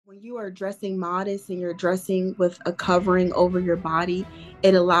When you are dressing modest and you're dressing with a covering over your body,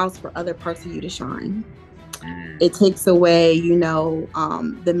 it allows for other parts of you to shine. It Mm. takes away,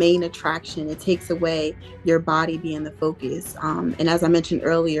 the main attraction. It takes away your body being the focus. And as I mentioned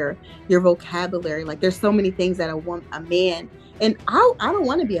earlier, your vocabulary. Like there's so many things that a man, and I don't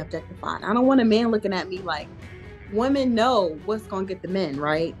want to be objectified. I don't want a man looking at me like women know what's going to get the men,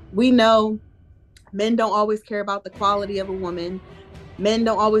 right? We know men don't always care about the quality of a woman. Men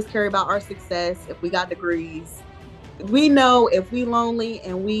don't always care about our success if we got degrees. We know if we lonely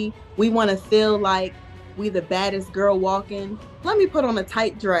and we want to feel like we the baddest girl walking, let me put on a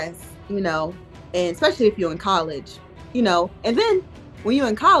tight dress, and especially if you're in college, and then when you're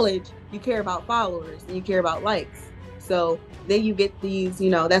in college, you care about followers and you care about likes. So then you get these,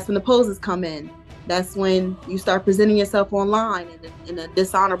 that's when the poses come in. That's when you start presenting yourself online in a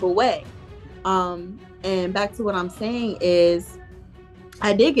dishonorable way. And back to what I'm saying is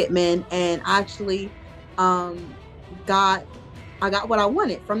I did get men and actually um got I got what I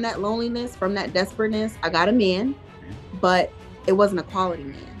wanted from that loneliness, from that desperateness. I got a man, but it wasn't a quality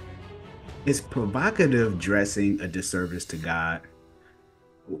man. Is provocative dressing a disservice to God?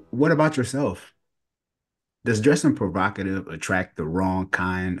 What about yourself? Does dressing provocative attract the wrong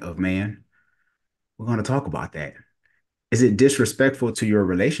kind of man? We're going to talk about that. Is it disrespectful to your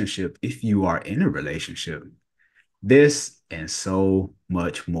relationship if you are in a relationship? This and so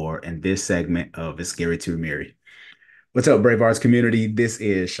much more in this segment of It's Scary to Marry. What's up, Brave Arts community? This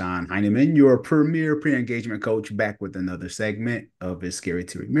is Sean Heineman, your premier pre-engagement coach, back with another segment of It's Scary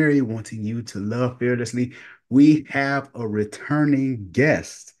to Marry, wanting you to love fearlessly. We have a returning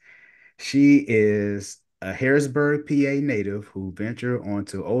guest. She is a Harrisburg, PA native who ventured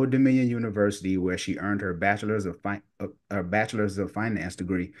onto Old Dominion University, where she earned her bachelor's of finance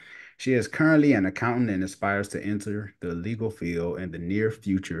degree. She is currently an accountant and aspires to enter the legal field in the near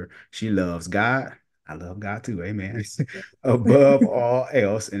future. She loves God. I love God too, amen. Above all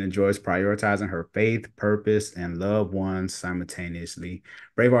else, and enjoys prioritizing her faith, purpose, and loved ones simultaneously.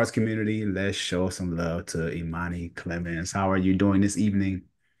 Brave Arts community, let's show some love to Emoni Clemons. How are you doing this evening?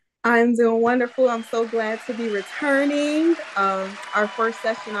 I'm doing wonderful. I'm so glad to be returning. Our first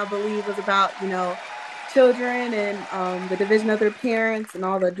session, I believe, was about, children and the division of their parents and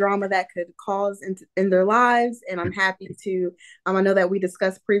all the drama that could cause in their lives. And I'm happy to, I know that we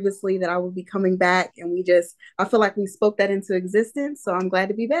discussed previously that I will be coming back and I feel like we spoke that into existence. So I'm glad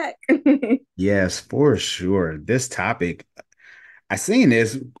to be back. Yes, for sure. This topic, I seen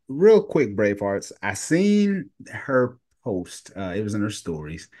this real quick, Bravehearts. I seen her post. It was in her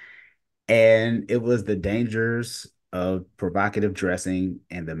stories, and it was the dangers of provocative dressing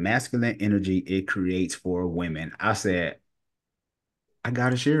and the masculine energy it creates for women. I said, I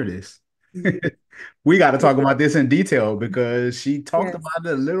gotta share this. We got to talk about this in detail because she talked Yes. about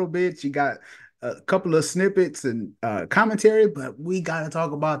it a little bit. She got a couple of snippets and commentary, but we got to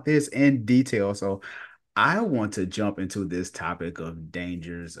talk about this in detail. So I want to jump into this topic of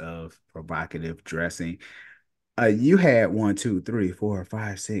dangers of provocative dressing. You had one, two, three, four,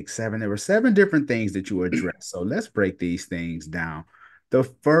 five, six, seven. There were seven different things that you addressed. So let's break these things down. The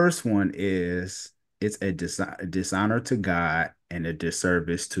first one is it's a dishonor to God and a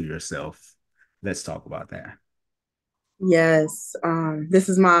disservice to yourself. Let's talk about that. Yes. This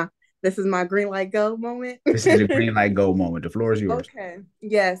is my green light go moment. This is your green light go moment. The floor is yours. Okay.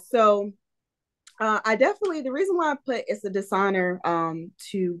 Yes. So I definitely the reason why I put it's a dishonor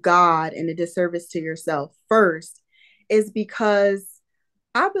to God and a disservice to yourself first is because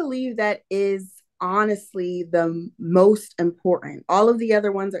I believe that is honestly the most important. All of the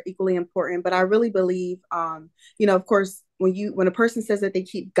other ones are equally important, but I really believe of course when a person says that they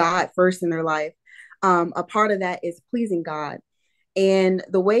keep God first in their life, a part of that is pleasing God. And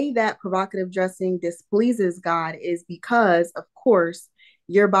the way that provocative dressing displeases God is because, of course,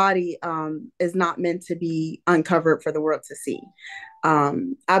 your body is not meant to be uncovered for the world to see.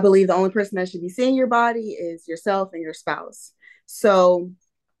 I believe the only person that should be seeing your body is yourself and your spouse. So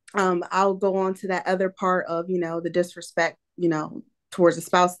I'll go on to that other part of, the disrespect, towards the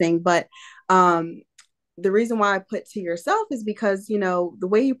spouse thing. But the reason why I put to yourself is because, the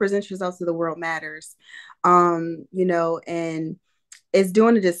way you present yourself to the world matters. And it's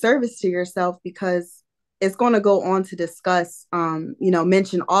doing a disservice to yourself because it's going to go on to discuss,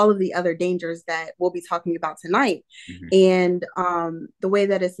 mention all of the other dangers that we'll be talking about tonight. Mhm. And the way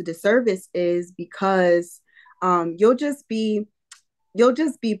that it's a disservice is because you'll just be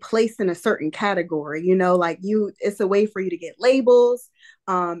placed in a certain category, like it's a way for you to get labels.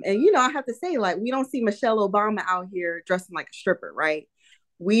 And I have to say, like, we don't see Michelle Obama out here dressing like a stripper, right?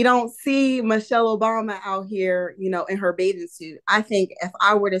 We don't see Michelle Obama out here, in her bathing suit. I think if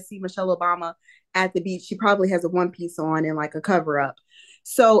I were to see Michelle Obama at the beach, she probably has a one piece on and like a cover up.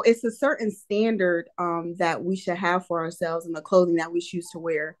 So it's a certain standard that we should have for ourselves and the clothing that we choose to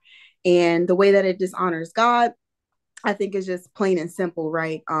wear. And the way that it dishonors God, I think is just plain and simple,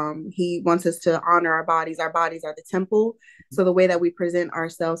 right? He wants us to honor our bodies. Our bodies are the temple. So the way that we present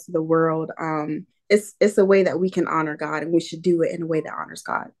ourselves to the world, it's a way that we can honor God, and we should do it in a way that honors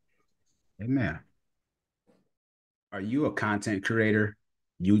God. Amen. Are you a content creator,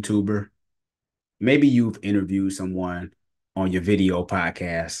 YouTuber? Maybe you've interviewed someone on your video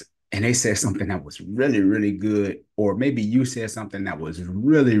podcast and they said something that was really, really good, or maybe you said something that was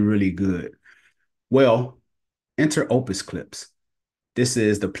really, really good. Well, enter Opus Clips. This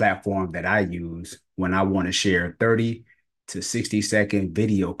is the platform that I use when I want to share 30 to 60-second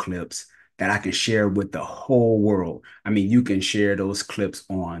video clips that I can share with the whole world. I mean, you can share those clips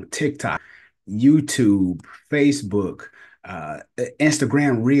on TikTok, YouTube, Facebook,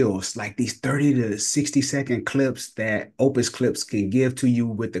 Instagram Reels, like these 30 to 60-second clips that Opus Clips can give to you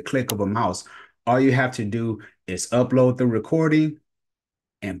with the click of a mouse. All you have to do is upload the recording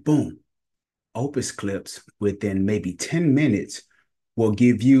and boom, Opus Clips within maybe 10 minutes will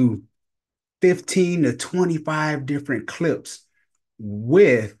give you 15 to 25 different clips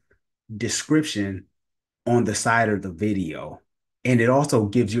with description on the side of the video. And it also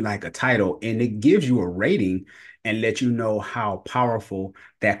gives you like a title and it gives you a rating and let you know how powerful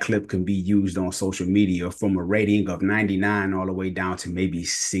that clip can be used on social media from a rating of 99 all the way down to maybe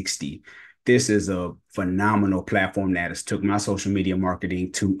 60. This is a phenomenal platform that has took my social media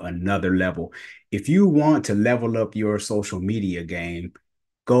marketing to another level. If you want to level up your social media game,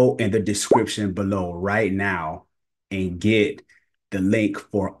 go in the description below right now and get the link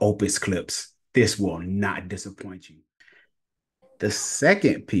for Opus Clips. This will not disappoint you. The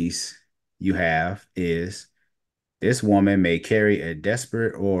second piece you have is this woman may carry a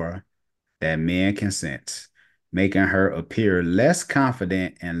desperate aura that men can sense, making her appear less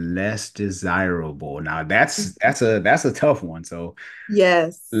confident and less desirable. Now that's a tough one. So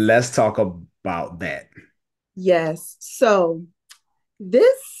Yes. let's talk about that. Yes. So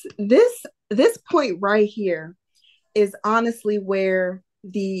this point right here is honestly where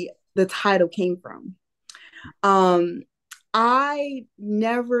the title came from. Um, I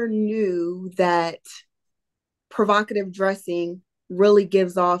never knew that provocative dressing really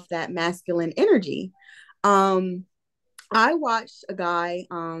gives off that masculine energy. Um, I watched a guy.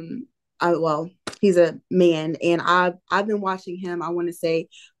 Well, he's a man, and I've been watching him. I want to say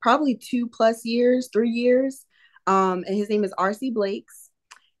probably 2+ years, 3 years. And his name is RC Blakes,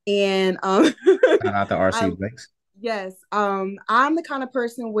 and Shout out to RC I Blakes. yes, I'm the kind of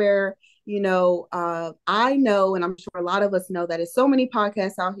person where I know, and I'm sure a lot of us know that there's so many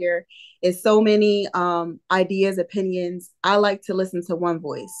podcasts out here, it's so many ideas, opinions. I like to listen to one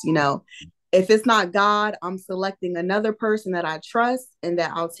voice. If it's not God, I'm selecting another person that I trust and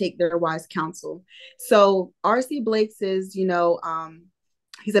that I'll take their wise counsel. So RC Blake's is,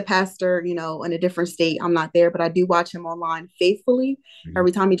 he's a pastor, in a different state. I'm not there, but I do watch him online faithfully Mhm.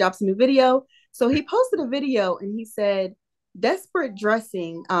 every time he drops a new video. So he posted a video and he said, desperate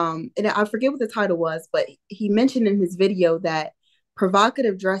dressing. And I forget what the title was, but he mentioned in his video that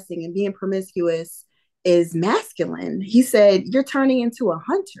provocative dressing and being promiscuous is masculine. He said, you're turning into a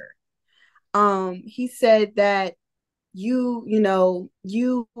hunter. He said that you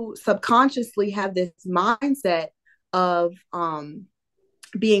subconsciously have this mindset of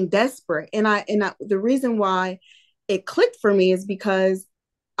being desperate. The reason why it clicked for me is because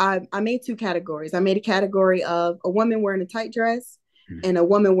I made two categories. I made a category of a woman wearing a tight dress and a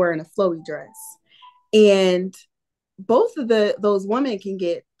woman wearing a flowy dress. And both of those women can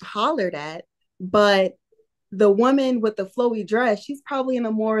get hollered at, but the woman with the flowy dress, she's probably in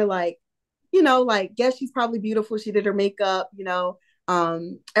a more like, yes, she's probably beautiful. She did her makeup,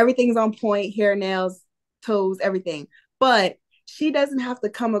 everything's on point, hair, nails, toes, everything. But she doesn't have to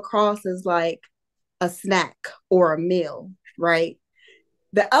come across as like a snack or a meal, right?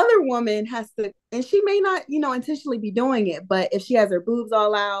 The other woman has to, and she may not, intentionally be doing it, but if she has her boobs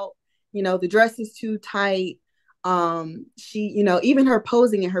all out, the dress is too tight, she, even her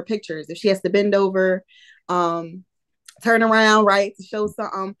posing in her pictures, if she has to bend over, turn around, right, to show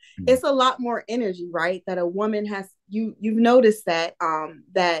something, it's a lot more energy, right, that a woman has. You've noticed that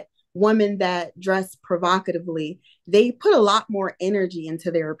that women that dress provocatively, they put a lot more energy into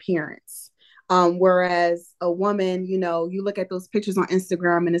their appearance. Whereas a woman, you look at those pictures on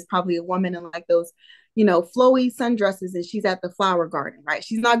Instagram and it's probably a woman in like those, flowy sundresses and she's at the flower garden, right?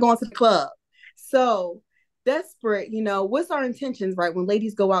 She's not going to the club. So desperate, what's our intentions, right? When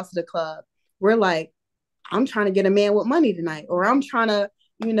ladies go out to the club, we're like, I'm trying to get a man with money tonight, or I'm trying to,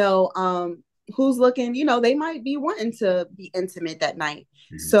 you know, who's looking, they might be wanting to be intimate that night.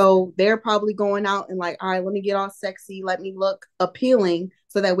 Mhm. So they're probably going out and like, all right, let me get all sexy, let me look appealing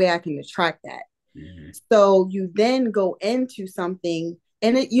so that way I can attract that. Mhm. So you then go into something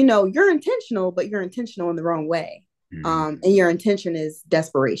and you're intentional, but you're intentional in the wrong way. Mhm. And your intention is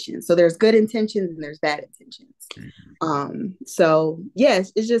desperation. So there's good intentions and there's bad intentions. Mhm. So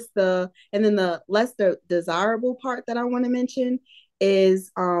yes, it's just and then the less desirable part that I want to mention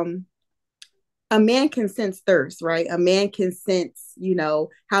is a man can sense thirst, right? A man can sense,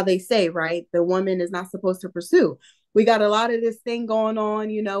 how they say, right? The woman is not supposed to pursue. We got a lot of this thing going on,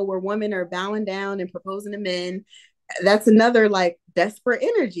 where women are bowing down and proposing to men. That's another like desperate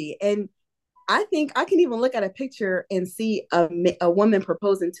energy. And I think I can even look at a picture and see a woman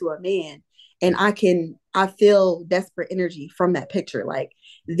proposing to a man, and I feel desperate energy from that picture. Like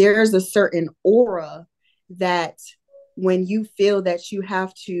there's a certain aura that when you feel that you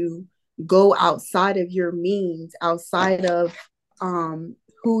have to go outside of your means, outside of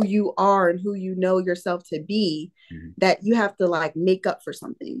who you are and who you know yourself to be, Mhm. that you have to like make up for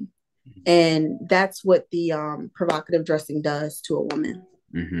something. And that's what the provocative dressing does to a woman.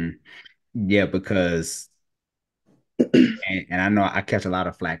 Mhm. Yeah, because and I know I catch a lot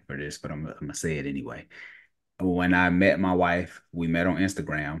of flack for this, but I'm gonna say it anyway. When I met my wife, we met on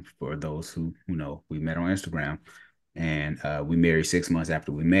Instagram. For those who know, we met on Instagram, and we married 6 months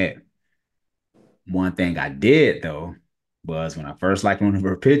after we met. One thing I did though was when I first liked one of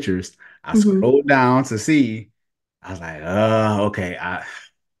her pictures, I Mm-hmm. scrolled down to see. I was like, okay.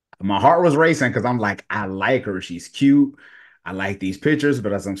 My heart was racing because I'm like, I like her. She's cute. I like these pictures,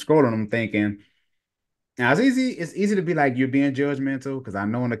 but as I'm scrolling, I'm thinking, now it's easy to be like you're being judgmental because I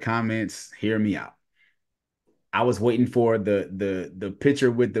know in the comments, hear me out. I was waiting for the picture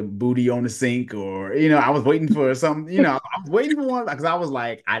with the booty on the sink, or I was waiting for something. I was waiting for one because I was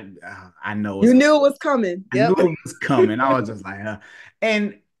like, I know it's You coming. knew it was coming. I knew Yep. it was coming. I was just like,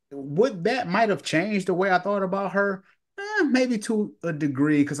 and would that might have changed the way I thought about her? Maybe to a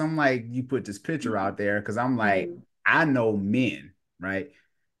degree, because I'm like, you put this picture out there, because I'm like, Mm-hmm. I know men, right?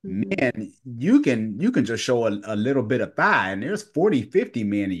 Mm-hmm. Men, you can just show a little bit of thigh, and there's 40, 50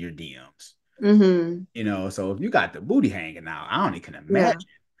 men in your DMs. Mm-hmm. So if you got the booty hanging out, I only can Yeah. imagine. Yeah.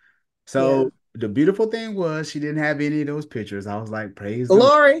 So the beautiful thing was she didn't have any of those pictures. I was like, praise the Lord,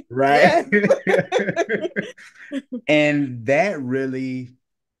 Glory. right? Yes. And that really,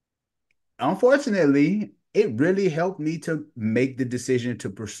 unfortunately, it really helped me to make the decision to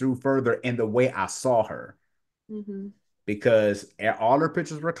pursue further in the way I saw her, Mm-hmm. because all her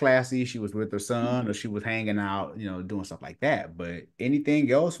pictures were classy. She was with her son, or she was hanging out, doing stuff like that. But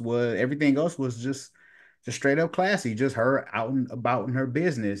everything else was just straight up classy, just her out and about in her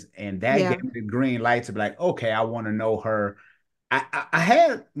business. And that Yeah. gave me the green light to be like, okay, I want to know her. I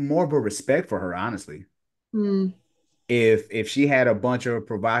had more of a respect for her, honestly. Mm. If she had a bunch of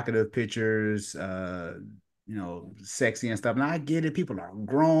provocative pictures, sexy and stuff. Now I get it. People are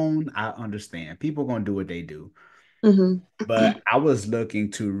grown. I understand. People gonna do what they do. Mm-hmm. But I was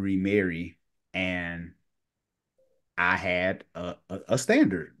looking to remarry, and I had a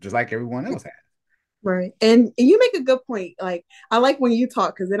standard, just like everyone else had. Right. And you make a good point. Like I like when you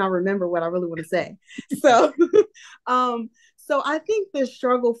talk because then I remember what I really want to say. So um so I think the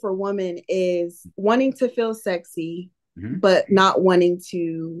struggle for women is wanting to feel sexy, Mhm. but not wanting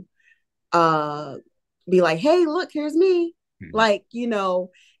to uh be like, hey, look, here's me. Mhm. Like,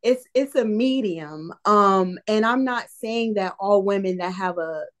 it's a medium. And I'm not saying that all women that have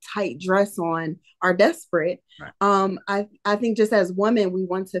a tight dress on are desperate. Right. I think just as women, we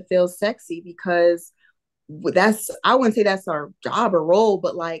want to feel sexy because I wouldn't say that's our job or role,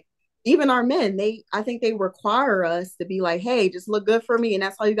 but like even our men, I think they require us to be like, hey, just look good for me, and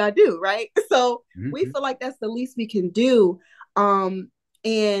that's all you gotta do, right? So we Mhm. feel like that's the least we can do.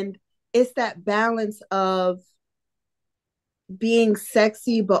 And it's that balance of being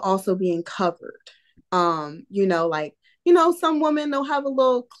sexy but also being covered. Like, some women they'll have a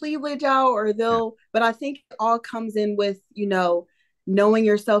little cleavage out or Yeah. but I think it all comes in with, knowing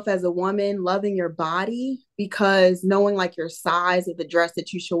yourself as a woman, loving your body, because knowing like your size of the dress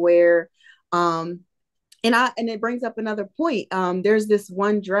that you should wear. And it brings up another point. There's this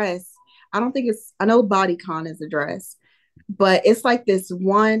one dress. I know bodycon is a dress, but it's like this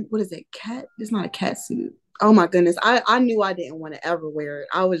one, what is it? It's not a cat suit. Oh my goodness. I knew I didn't want to ever wear it.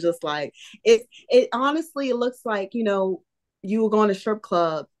 I was just like, it honestly, it looks like, you will go in a strip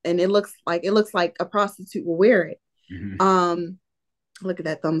club and it looks like a prostitute will wear it. Mhm. Um, Look at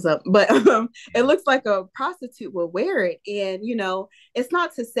that thumbs up. But it Yeah. looks like a prostitute will wear it. And, it's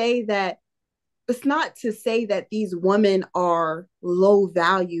not to say that these women are low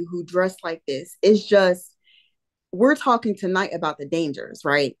value who dress like this. It's just we're talking tonight about the dangers,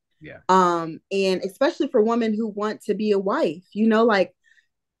 right? Yeah. And especially for women who want to be a wife, like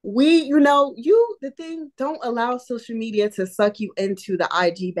the thing, don't allow social media to suck you into the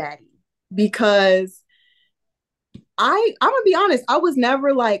IG baddie because I'm gonna be honest, I was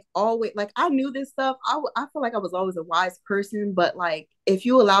never like always like I knew this stuff. I feel like I was always a wise person, but like if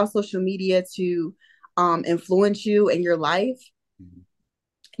you allow social media to influence you in your life, Mhm.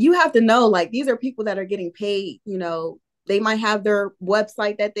 you have to know like these are people that are getting paid. They might have their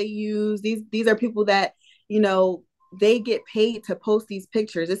website that they use. These are people that you know they get paid to post these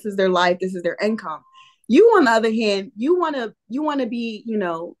pictures. This is their life. This is their income. You, on the other hand, you want to be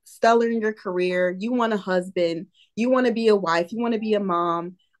stellar in your career. You want a husband. You want to be a wife. You want to be a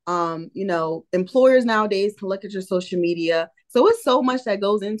mom. Employers nowadays can look at your social media. So it's so much that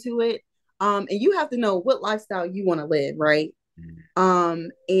goes into it. And you have to know what lifestyle you want to live, right? Mhm.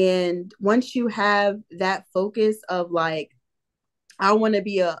 And once you have that focus of like, I want to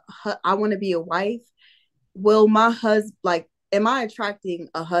be a wife. Will my husband like? Am I attracting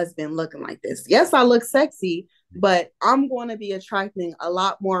a husband looking like this? Yes, I look sexy, but I'm going to be attracting a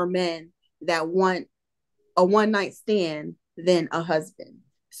lot more men that want a one night stand than a husband.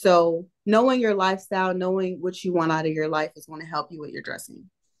 So knowing your lifestyle, knowing what you want out of your life is going to help you with your dressing.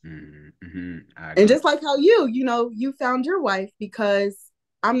 Mhm. Mhm. I And agree. just like how you found your wife because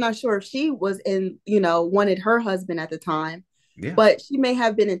I'm not sure if she was wanted her husband at the time, Yeah. but she may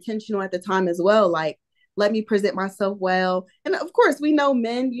have been intentional at the time as well. Like, let me present myself well. And of course, we know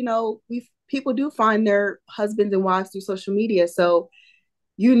men, we people do find their husbands and wives through social media. So,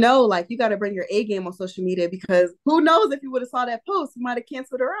 like you got to bring your A game on social media because who knows if you would have saw that post, you might have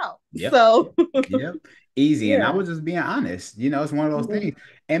canceled her out. Yep. So, Yep. Easy. And I yeah. was just being honest. It's one of those Mhm. things.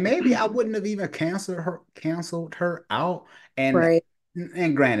 And maybe I wouldn't have even canceled her out. And Right.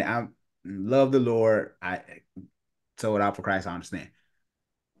 and granted, I love the Lord. I sold out for Christ, I understand.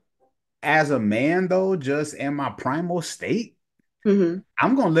 As a man, though, just in my primal state, Hmm.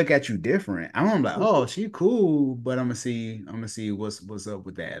 I'm gonna look at you different. I'm gonna be like, oh, she cool, but I'm gonna see what's up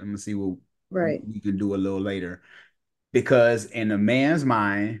with that. I'm gonna see what Right. we can do a little later. Because in a man's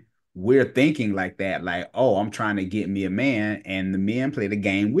mind, we're thinking like that, like, oh, I'm trying to get me a man, and the men play the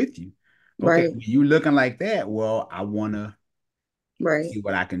game with you. Okay, Right. when you looking like that, well, I wanna Right. see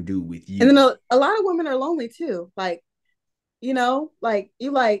what I can do with And you. then a lot of women are lonely too. Like, like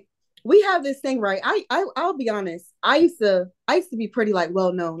you like we have this thing, right? I'll be honest. I used to be pretty like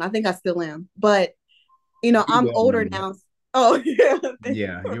well known. I think I still am. But You I'm well older known. now. Oh yeah.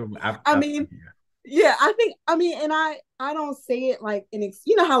 Yeah, I mean, yeah. yeah, I mean, and I don't say it like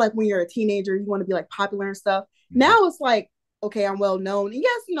how like when you're a teenager, you want to be like popular and stuff. Mhm. Now it's like, okay, I'm well known. And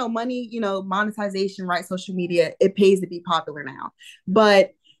yes, money, monetization, right? Social media, it pays to be popular now.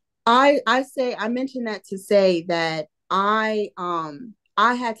 But I mentioned that to say that I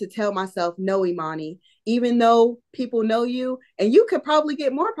had to tell myself no, Emoni, even though people know you and you could probably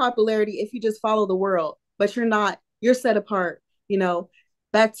get more popularity if you just follow the world, but you're not, you're set apart,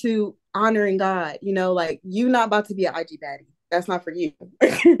 back to honoring God, like you not about to be an IG baddie. That's not for you.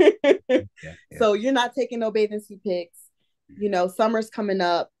 Yeah, yeah. So you're not taking no bathing suit pics. Summer's coming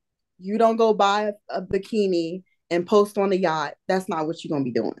up. You don't go buy a bikini and post on the yacht. That's not what you're gonna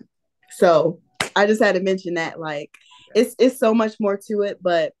be doing. So I just had to mention that. Like it's so much more to it,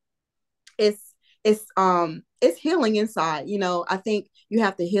 but it's it's healing inside. I think you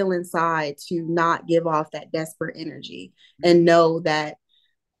have to heal inside to not give off that desperate energy and know that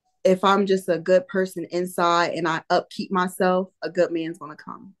if I'm just a good person inside and I upkeep myself, a good man's gonna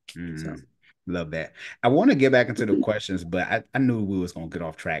come. So Mm, love that. I want to get back into the questions, but I knew we was gonna get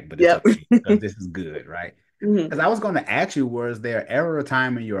off track, but it's yep. okay because this is good, right? Mhm. Because I was gonna ask you, was there ever a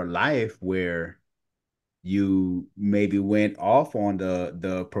time in your life where you maybe went off on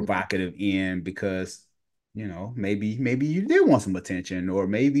the provocative end because maybe you did want some attention, or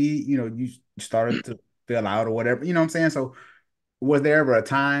maybe you started to fill out or whatever, you know what I'm saying? So was there ever a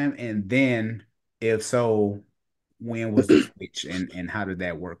time, and then if so, when was the switch, and how did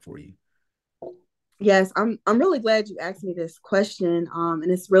that work for you? Yes, I'm really glad you asked me this question.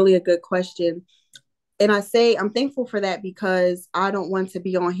 And it's really a good question. And I say I'm thankful for that because I don't want to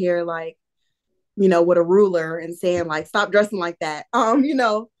be on here like, with a ruler and saying like, stop dressing like that. I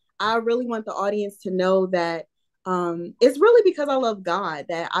really want the audience to know that it's really because I love God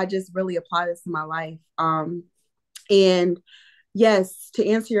that I just really apply this to my life. And yes, to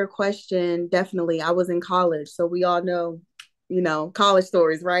answer your question, definitely, I was in college, so we all know, college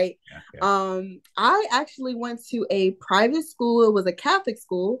stories, right? Yeah, yeah. I actually went to a private school. It was a Catholic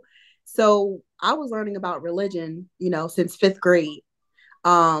school. So I was learning about religion, since fifth grade.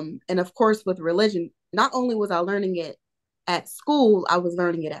 And of course, with religion, not only was I learning it at school, I was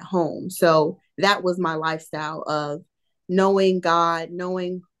learning it at home. So that was my lifestyle of knowing God,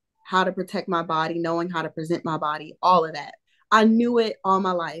 knowing how to protect my body, knowing how to present my body, all of that. I knew it all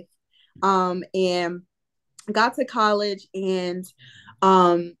my life. And got to college, and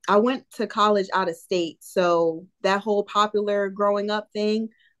I went to college out of state. So that whole popular growing up thing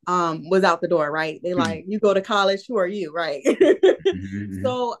was out the door, right? They like, you go to college, who are you, right? Mm-hmm.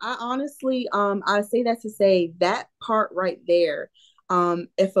 So I honestly, I say that to say that part right there.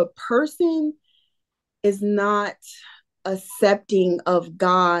 If a person is not accepting of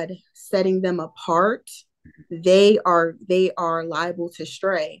God setting them apart, they are liable to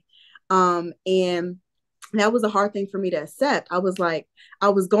stray. And that was a hard thing for me to accept. I was like, I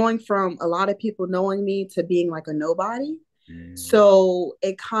was going from a lot of people knowing me to being like a nobody. Mm-hmm. So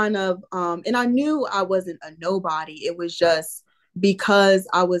it kind of, and I knew I wasn't a nobody. It was Right. just because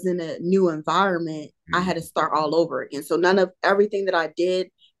I was in a new environment, I had to Mm-hmm. start all over again. So none of everything that I did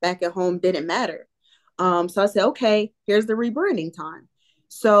back at home didn't matter. So I said, okay, here's the rebranding time.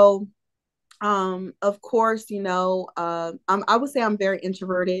 So of course, I would say I'm very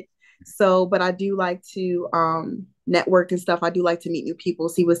introverted. So, but I do like to network and stuff. I do like to meet new people,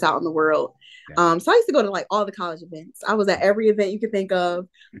 see what's out in the world. Yeah. So I used to go to like all the college events. I was at every event you could think of,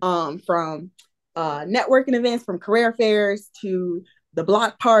 from networking events, from career fairs to the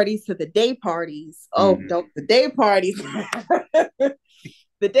block parties to the day parties. Oh, Mm-hmm. don't the day parties.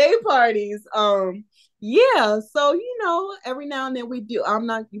 The day parties. Yeah. So every now and then we do. I'm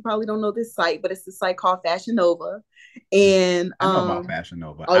not. You probably don't know this site, but it's the site called Fashion Nova, and I know about Fashion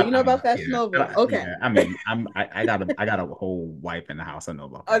Nova. oh, you know I about mean, Fashion yeah, Nova? Okay. yeah. I mean, I got a whole wife in the house. I know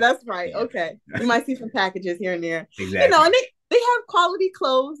about Oh, Fashion. that's right. Yeah, Okay. You might see some packages here and there. And exactly. they have quality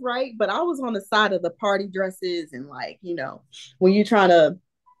clothes, right? But I was on the side of the party dresses, and like, when you're trying to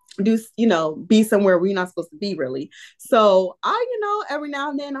be somewhere where you're not supposed to be really. So I, every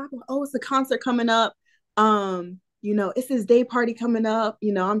now and then I go, oh, it's a concert coming up. It's this day party coming up.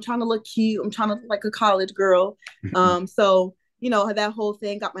 I'm trying to look cute. I'm trying to look like a college girl. So that whole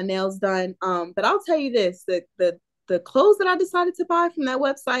thing, got my nails done. But I'll tell you this, the clothes that I decided to buy from that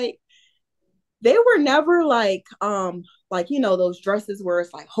website, they were never like those dresses where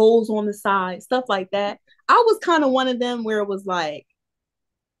it's like holes on the side, stuff like that. I was kind of one of them where it was like,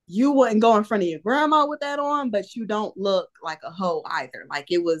 you wouldn't go in front of your grandma with that on, but you don't look like a hoe either. Like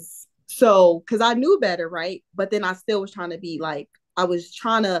it was so, because I knew better, right? But then I still was trying to be like, I was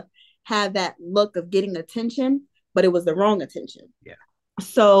trying to have that look of getting attention, but it was the wrong attention. Yeah.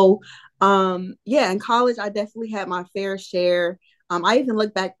 So, yeah, in college, I definitely had my fair share. I even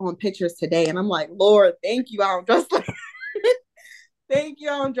look back on pictures today and I'm like, Lord, thank you. I don't dress like, thank you.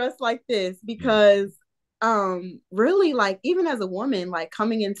 I don't dress like this Yeah. because really, like, even as a woman, like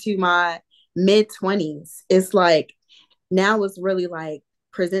coming into my mid 20s, it's like now it's really like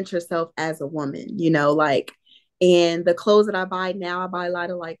present yourself as a woman, like, and the clothes that I buy now, I buy a lot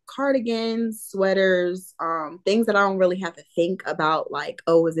of like cardigans, sweaters, things that I don't really have to think about, like,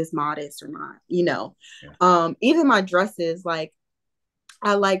 oh, is this modest or not. Yeah. Even my dresses, like,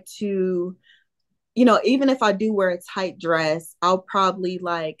 I like to, even if I do wear a tight dress, I'll probably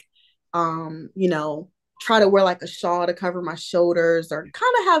like, try to wear like a shawl to cover my shoulders or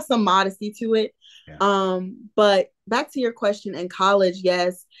kind of have some modesty to it. Yeah. But back to your question, in college,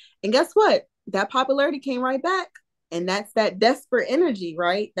 yes. And guess what? That popularity came right back. And that's that desperate energy,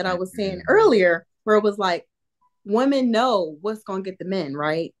 right? That I was saying Mm-hmm. earlier, where it was like, women know what's going to get the men,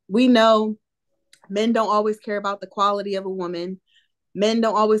 right? We know men don't always care about the quality of a woman. Men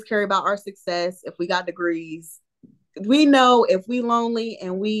don't always care about our success if we got degrees. We know if we lonely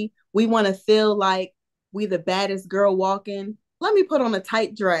and we want to feel like we the baddest girl walking, let me put on a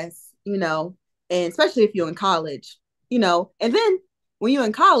tight dress, and especially if you're in college, and then when you're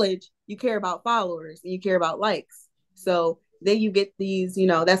in college, you care about followers and you care about likes. So then you get these,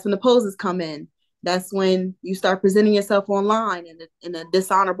 that's when the poses come in. That's when you start presenting yourself online in a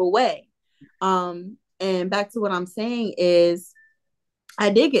dishonorable way. And back to what I'm saying is I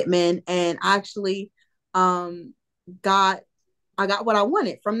did get men, and actually um got I got what I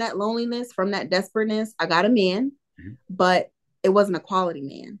wanted from that loneliness, from that desperateness. I got a man, but it wasn't a quality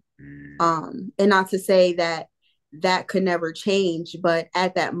man. Mm-hmm. And not to say that that could never change, but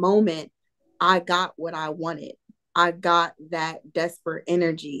at that moment, I got what I wanted. I got that desperate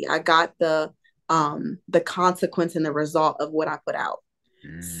energy. I got the consequence and the result of what I put out.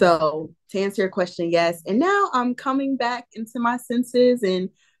 Mm, So to answer your question, yes. And now I'm coming back into my senses and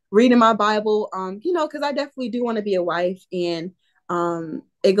reading my Bible. Because I definitely do want to be a wife, and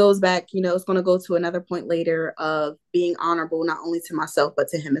it goes back. It's going to go to another point later of being honorable not only to myself but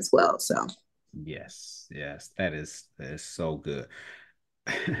to him as well. So. yes, yes, that is so good.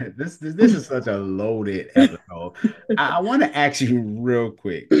 This is such a loaded episode. I want to ask you real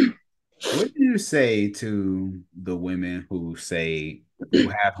quick. What do you say to the women who say who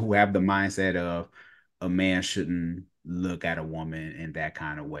have the mindset of a man shouldn't look at a woman in that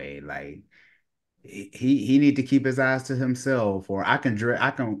kind of way? Like he need to keep his eyes to himself, or I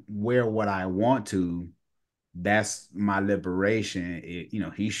can wear what I want to. That's my liberation.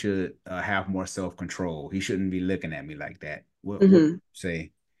 He should have more self-control. He shouldn't be looking at me like that. What Mhm. you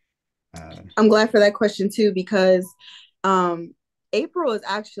say? Uh, I'm glad for that question too, because um, April is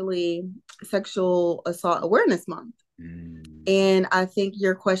actually Sexual Assault Awareness Month. mm, And I think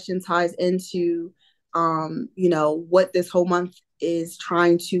your question ties into, what this whole month is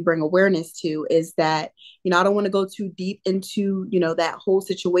trying to bring awareness to is that, I don't want to go too deep into, that whole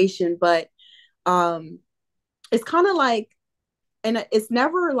situation, but um, it's kind of like, and it's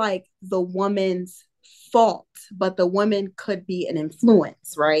never like the woman's fault, but the woman could be an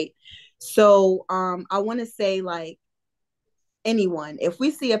influence, right? So I want to say, like, anyone, if we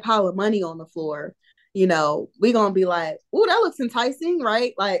see a pile of money on the floor, we're gonna be like, "Ooh, that looks enticing,"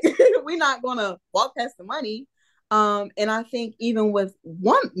 right? Like, we're not gonna walk past the money. And I think even with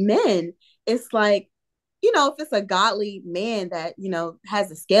one men, it's like, if it's a godly man that has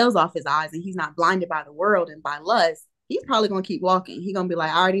the scales off his eyes and he's not blinded by the world and by lust, he's probably gonna keep walking. He's gonna be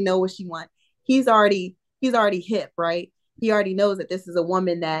like, "I already know what she wants." He's already hip, right? He already knows that this is a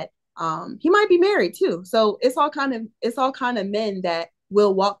woman that he might be married too. So it's all kind of men that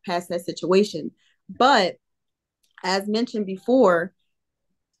will walk past that situation. But as mentioned before,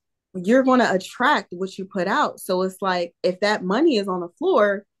 you're going to attract what you put out. So it's like if that money is on the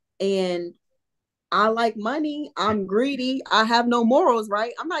floor and I like money, I'm greedy, I have no morals,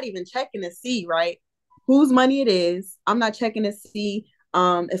 right? I'm not even checking to see, right, whose money it is. I'm not checking to see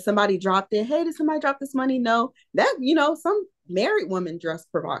if somebody dropped it. Hey, did somebody drop this money? No. That, some married women dress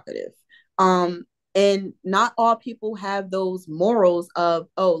provocative. Um, and not all people have those morals of,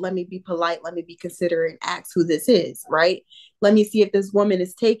 oh, let me be polite, let me be considerate and ask who this is, right? Let me see if this woman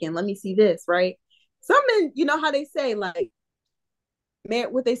is taken. Let me see this, right? Some men, you know how they say, like,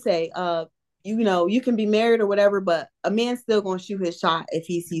 what they say, you can be married or whatever, but a man's still gonna shoot his shot if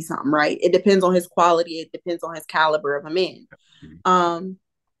he sees something, right? It depends on his quality, it depends on his caliber of a man. Um,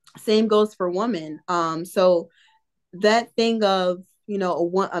 Same goes for women. So that thing of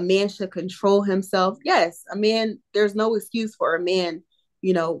a man should control himself. Yes, a man. There's no excuse for a man.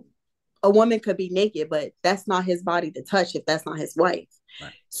 You know, a woman could be naked, but that's not his body to touch if that's not his wife.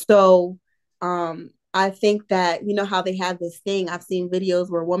 right. So I think that how they have this thing. I've seen videos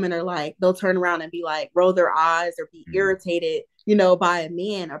where women are like, they'll turn around and be like, roll their eyes or be Mm, irritated, by a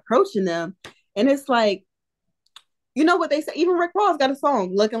man approaching them. And it's like, what they say, even Rick Ross got a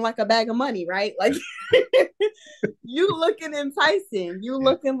song, looking like a bag of money, right? Like, you looking enticing, you yeah.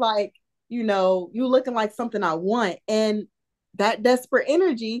 looking like, you looking like something I want. And that desperate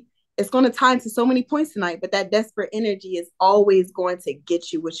energy is going to tie into so many points tonight, but that desperate energy is always going to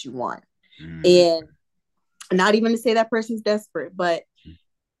get you what you want. Mm, And not even to say that person's desperate, but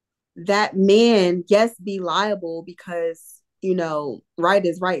that man, yes, be liable because, right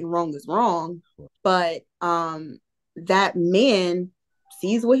is right and wrong is wrong. But that man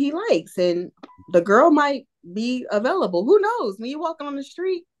sees what he likes and the girl might be available. Who knows? When you're walking on the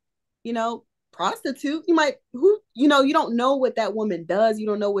street, you know, prostitute, you don't know what that woman does. You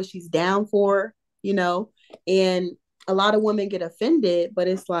don't know what she's down for, you know, and a lot of women get offended, but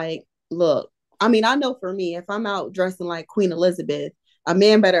it's like, look, I mean, I know for me, if I'm out dressing like Queen Elizabeth, a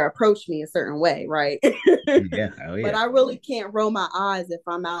man better approach me a certain way, right? yeah. Oh But yeah. I really can't roll my eyes if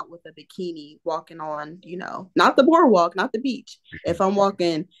I'm out with a bikini walking on, not the boardwalk, not the beach. If I'm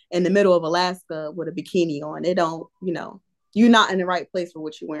walking in the middle of Alaska with a bikini on, it don't, you're not in the right place for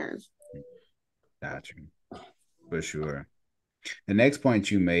what you're wearing. Got you. For sure. The next point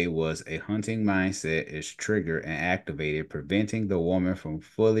you made was a hunting mindset is triggered and activated, preventing the woman from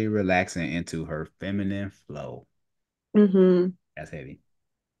fully relaxing into her feminine flow. Mm-hmm. That's heavy.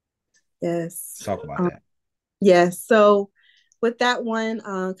 Let's Yes. talk about that. Yes. So with that one,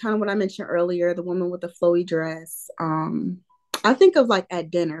 kind of what I mentioned earlier, the woman with the flowy dress, I think of like at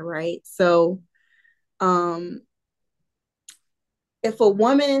dinner, right? So um, if a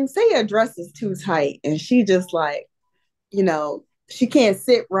woman, say her dress is too tight and she just like, she can't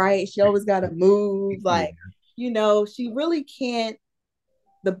sit right, she always got to move, Yeah. like, she really can't.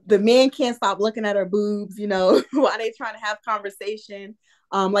 the man can't stop looking at her boobs, while they trying to have conversation.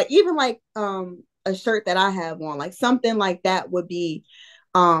 Like even like a shirt that I have on, like something like that would be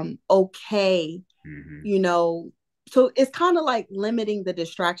okay, Hmm. you know. So it's kind of like limiting the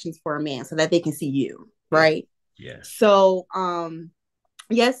distractions for a man so that they can see you, Yeah. right? Yes. So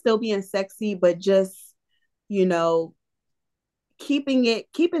yes, still being sexy, but just, you know, keeping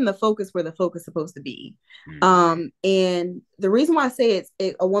the focus where the focus is supposed to be. Hmm. And the reason why I say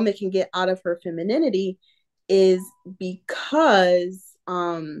a woman can get out of her femininity is because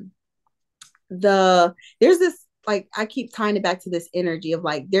there's this, like, I keep tying it back to this energy of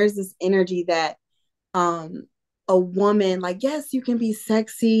like there's this energy that um a woman, like, yes, you can be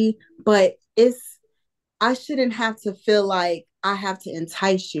sexy, but I shouldn't have to feel like I have to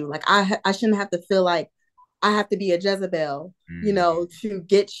entice you. Like I shouldn't have to feel like I have to be a Jezebel, Hmm. to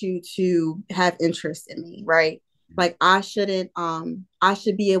get you to have interest in me, right? Like I should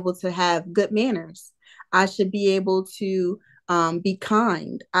be able to have good manners. I should be able to be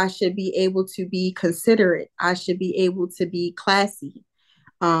kind. I should be able to be considerate. I should be able to be classy.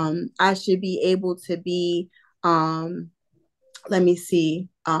 I should be able to be um let me see,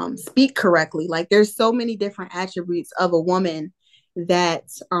 speak correctly. Like there's so many different attributes of a woman that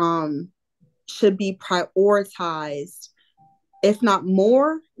should be prioritized, if not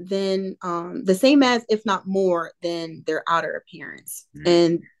more than the same as, if not more than their outer appearance. Hmm.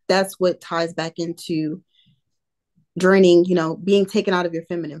 And that's what ties back into draining, being taken out of your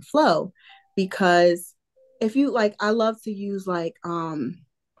feminine flow. Because if you like, I love to use like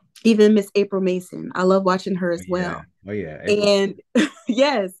even Miss April Mason. I love watching her Oh as yeah. well. Oh yeah. April. And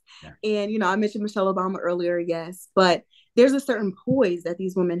yes, Yeah. and I mentioned Michelle Obama earlier, yes, but there's a certain poise that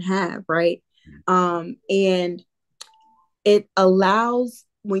these women have, right? And it allows,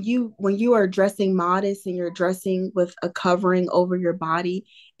 when you are dressing modest and you're dressing with a covering over your body,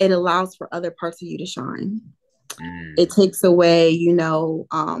 it allows for other parts of you to shine. It Mm. takes away,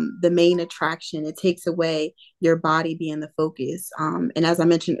 the main attraction. It takes away your body being the focus. And as I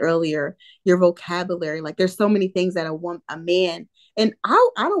mentioned earlier, your vocabulary. Like there's so many things that a man, and I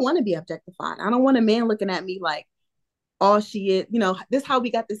don't want to be objectified. I don't want a man looking at me like all she is. This is how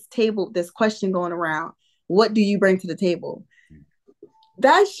we got this question going around. What do you bring to the table?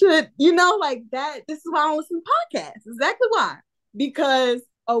 That should, like that. This is why I don't listen to podcasts. Exactly why. Because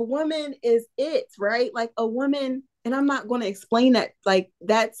a woman is it, right? Like a woman, and I'm not going to explain that. Like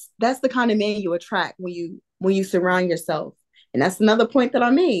that's the kind of man you attract when you surround yourself. And that's another point that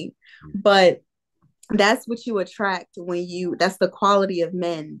I made. But that's what you attract that's the quality of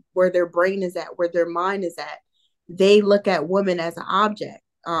men, where their brain is at, where their mind is at. They look at women as an object.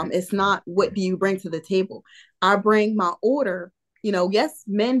 It's not what do you bring to the table. I bring my order. Yes,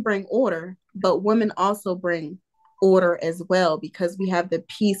 men bring order, but women also bring order as well, because we have the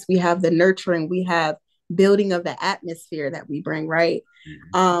peace, we have the nurturing, we have building of the atmosphere that we bring, right?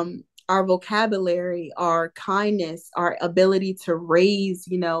 Our vocabulary, our kindness, our ability to raise,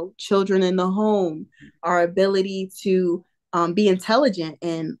 children in the home, our ability to be intelligent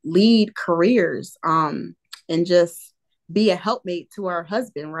and lead careers, and just be a helpmate to our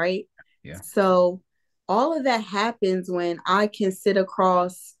husband, right? Yeah. So all of that happens when I can sit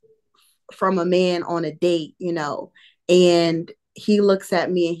across from a man on a date, and he looks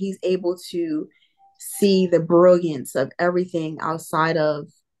at me and he's able to see the brilliance of everything outside of,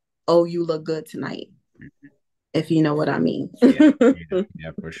 oh, you look good tonight, if you know what I mean. Yeah. Yeah.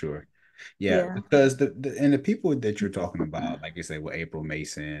 Yeah. For sure. Yeah, Yeah. because the people that you're talking about, like you say, with April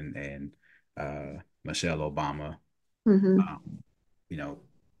Mason and Michelle Obama, Mm-hmm. um, you know,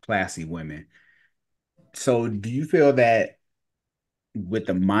 classy women. So do you feel that with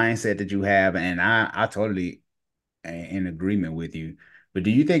the mindset that you have, and I totally in agreement with you, but do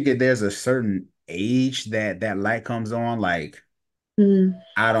you think that there's a certain age that that light comes on? Like, Mm-hmm.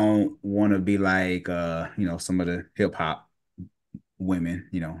 I don't want to be like some of the hip hop women,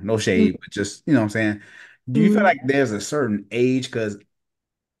 no shade, but just, what I'm saying. Do you feel Mm-hmm. like there's a certain age? Because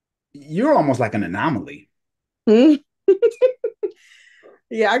you're almost like an anomaly. Mm-hmm.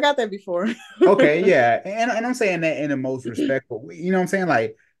 Yeah, I got that before. Okay, yeah. And I'm saying that in the most respectful way. You know what I'm saying?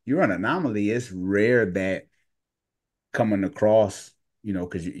 Like, you're an anomaly. It's rare that coming across,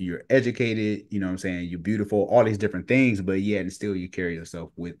 because you're educated, you know what I'm saying? You're beautiful, all these different things, but yet and still you carry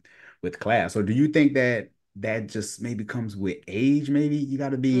yourself with class. So do you think that that just maybe comes with age? Maybe you got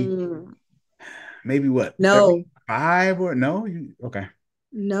to be Mm. maybe what, No, 35 or no? Okay.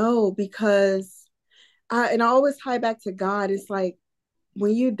 no, because I always tie back to God. It's like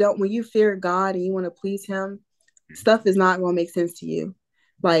when you fear God and you want to please him, stuff is not going to make sense to you.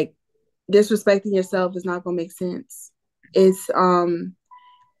 Like disrespecting yourself is not going to make sense. It's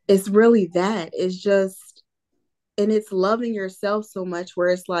it's really that. It's just, and it's loving yourself so much where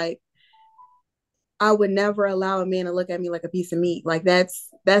it's like, I would never allow a man to look at me like a piece of meat. Like that's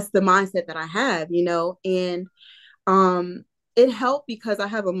the mindset that I have, and um it helped because I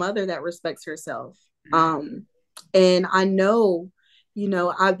have a mother that respects herself. Mm. Um and I know,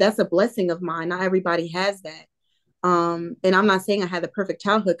 that's a blessing of mine. Not everybody has that. And I'm not saying I had the perfect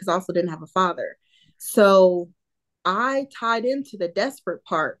childhood because I also didn't have a father. So I tied into the desperate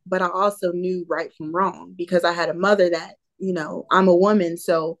part, but I also knew right from wrong because I had a mother that, I'm a woman.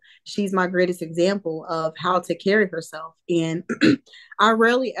 So she's my greatest example of how to carry herself. And I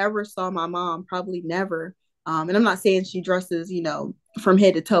rarely ever saw my mom, probably never. And I'm not saying she dresses, from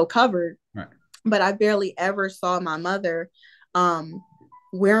head to toe covered, Right. but I barely ever saw my mother um,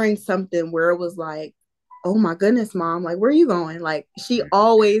 wearing something where it was like, oh my goodness, mom, like, where are you going? Like, she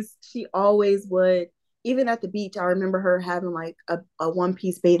always would, even at the beach, I remember her having like a one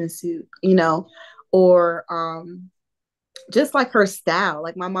piece bathing suit, or just like her style.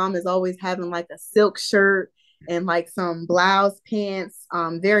 Like, my mom is always having like a silk shirt and like some blouse pants,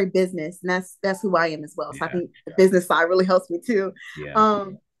 very business. And that's who I am as well. So I Yeah. think the business side really helps me too. Yeah.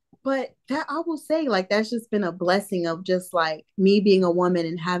 But that, I will say, like, that's just been a blessing of just like me being a woman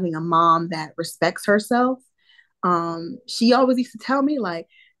and having a mom that respects herself. She always used to tell me, like,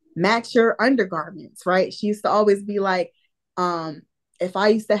 match your undergarments, right? She used to always be like, um, if I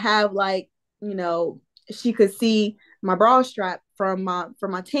used to have like, you know, she could see my bra strap from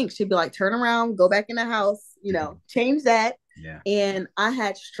my tank, she'd be like, turn around, go back in the house, change that. Yeah. And I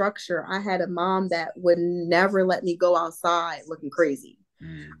had structure. I had a mom that would never let me go outside looking crazy.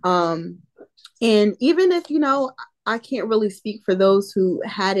 Mm. Um, and even if, I can't really speak for those who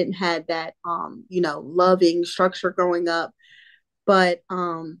hadn't had that, loving structure growing up. But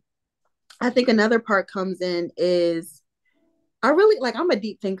I think another part comes in is I really like, I'm a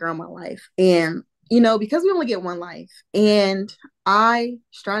deep thinker on my life. And, because we only get one life, Yeah. and I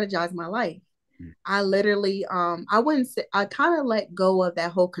strategize my life. Mm. I literally, I wouldn't say, I kind of let go of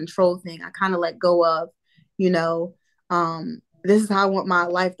that whole control thing. I kind of let go of, you know, this is how I want my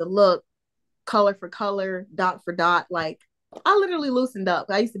life to look, color for color, dot for dot. Like, I literally loosened up.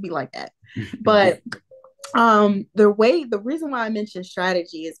 I used to be like that. But the reason why I mentioned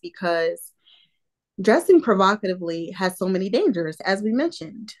strategy is because dressing provocatively has so many dangers, as we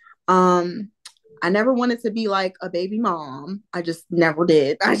mentioned. I never wanted to be like a baby mom. I just never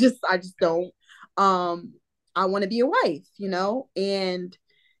did. I just don't. Um, I want to be a wife, and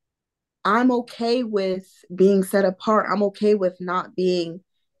I'm okay with being set apart. I'm okay with not being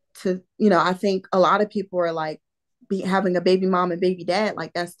I think a lot of people are like having a baby mom and baby dad,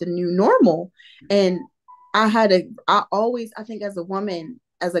 like that's the new normal. And I think as a woman,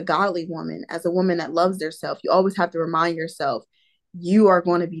 as a godly woman, as a woman that loves herself, you always have to remind yourself you are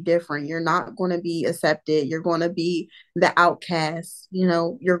going to be different. You're not going to be accepted. You're going to be the outcast.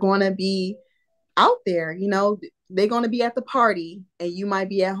 You're going to be out there. They're going to be at the party and you might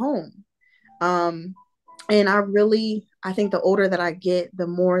be at home. Um, and I think the older that I get, the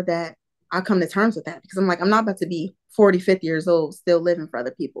more that I come to terms with that because I'm like, I'm not about to be 40, 50 years old, still living for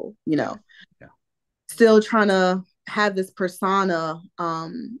other people, Yeah. Yeah. still trying to have this persona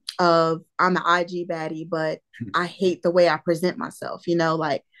of I'm an IG baddie, but I hate the way I present myself,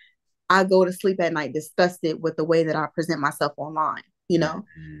 like I go to sleep at night disgusted with the way that I present myself online,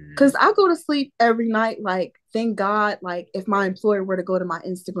 because Mm. I go to sleep every night. Like, thank God, like if my employer were to go to my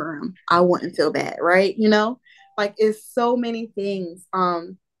Instagram, I wouldn't feel bad, right? Like it's so many things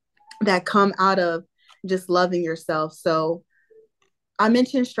that come out of just loving yourself. So I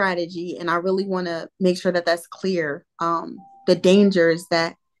mentioned strategy, and I really want to make sure that that's clear. The dangers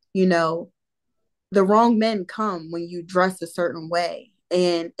that, you know, the wrong men come when you dress a certain way.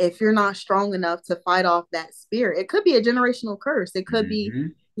 And if you're not strong enough to fight off that spirit, it could be a generational curse. It could be,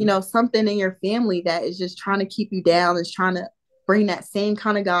 Mm-hmm. something in your family that is just trying to keep you down, is trying to bring that same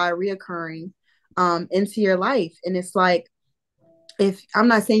kind of guy reoccurring into your life. And it's like, if I'm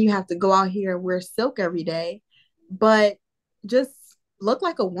not saying you have to go out here and wear silk every day, but just look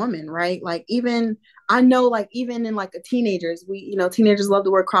like a woman, right? Like, even I know, like, even in like a teenagers, teenagers love to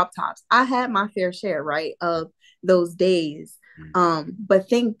wear crop tops. I had my fair share, right, of those days. Mm. But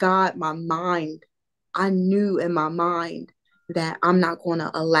thank God I knew in my mind that I'm not going to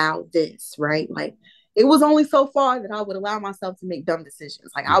allow this, right? Like, it was only so far that I would allow myself to make dumb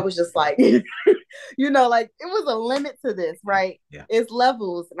decisions. Like, I was just like, like it was a limit to this, right? Yeah. It's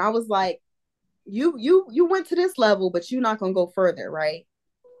levels. And I was like, you went to this level, but you're not gonna go further, right?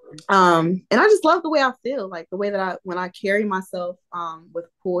 And I just love the way I feel, like the way that when I carry myself with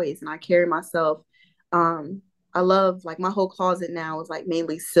poise, and I carry myself I love like my whole closet now is like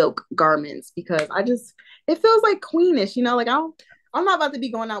mainly silk garments because I just it feels like queenish, you know, like I'm not about to be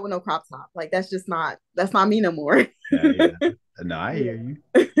going out with no crop top. Like that's not me no more. Yeah, yeah. No, I hear you.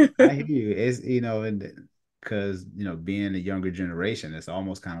 Yeah. I hear you. It's and because being the younger generation, it's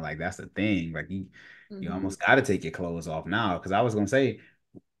almost kind of like that's the thing. Like you Hmm. almost got to take your clothes off now. Because I was gonna say,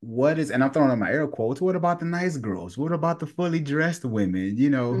 what is, and I'm throwing on my air quotes. What about the nice girls? What about the fully dressed women?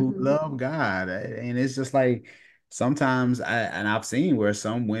 Who Hmm. love God? And it's just like sometimes I've seen where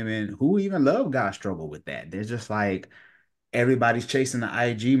some women who even love God struggle with that. They're just like everybody's chasing the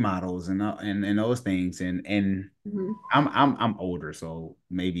IG models and those things, and Hmm. I'm older, so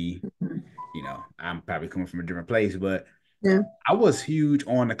maybe I'm probably coming from a different place, but Yeah. I was huge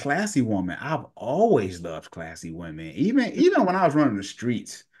on the classy woman. I've always loved classy women. Even when I was running the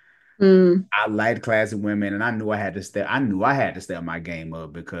streets, Mm-hmm. I liked classy women, and I knew I had to step. I knew I had to step my game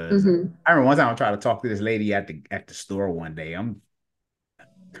up because Hmm. I remember one time I tried to talk to this lady at the store one day. I'm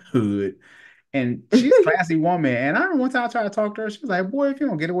hood, and she's a classy woman. And I remember one time I tried to talk to her. She was like, "Boy, if you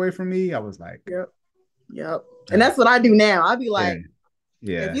don't get away from me," I was like, Yep. Yep. And that's what I do now. I'll be yeah, like,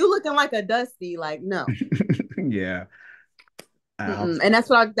 if yeah, you looking like a dusty, like no. yeah." I Mm-mm. was, And that's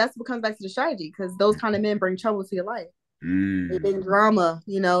what comes back to the strategy because those kind of men bring trouble to your life. They mm, bring drama,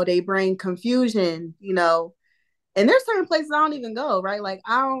 they bring confusion, and there's certain places I don't even go, right? Like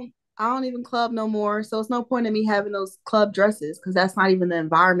I don't even club no more. So it's no point in me having those club dresses because that's not even the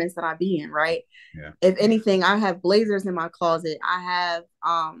environments that I be in, right? yeah, If anything, I have blazers in my closet. I have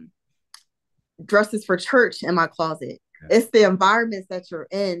dresses for church in my closet. yeah. It's the environments that you're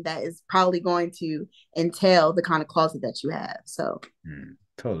in that is probably going to entail the kind of closet that you have. So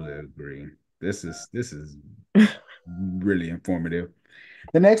Totally agree. This is really informative.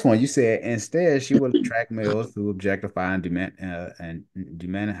 The next one, you said instead she will attract males who objectify and demand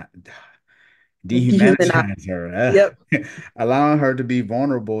dehumanize. dehumanize her, Yep. allowing her to be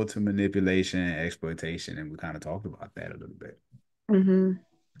vulnerable to manipulation and exploitation. And we kind of talked about that a little bit. Hmm.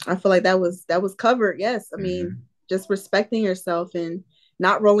 I feel like that was covered. Yes, I mean, Hmm. just respecting yourself and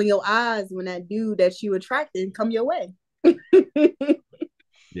not rolling your eyes when that dude that you attracted come your way.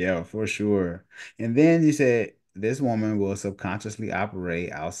 Yeah, for sure. And then you said this woman will subconsciously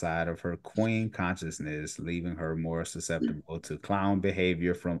operate outside of her queen consciousness, leaving her more susceptible to clown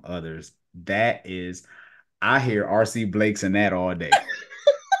behavior from others. That is, I hear RC Blake's in that all day.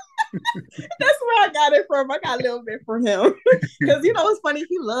 That's where I got it from. I got a little bit from him because it's funny.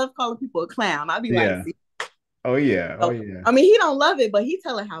 He loved calling people a clown. I'd be like, Yeah. see, Oh yeah. Oh so, yeah. I mean, he don't love it, but he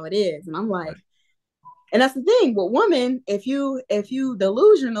tell it how it is, and I'm like, and that's the thing with women. If you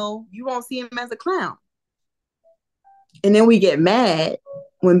delusional, you won't see him as a clown, and then we get mad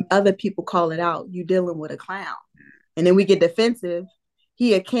when other people call it out. You dealing with a clown, and then we get defensive.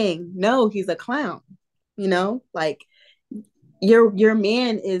 He a king? No, he's a clown. Like your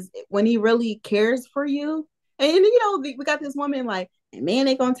man is when he really cares for you. And we got this woman like, man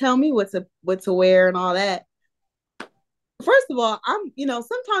ain't gonna tell me what to wear and all that. First of all,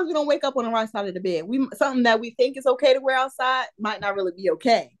 sometimes we don't wake up on the right side of the bed. We something that we think is okay to wear outside might not really be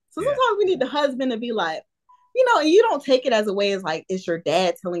okay. So Yeah. sometimes we need the husband to be like, and you don't take it as a way as like it's your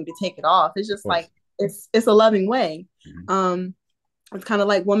dad telling you to take it off. It's Of just like course. it's a loving way. Mhm. Um, it's kind of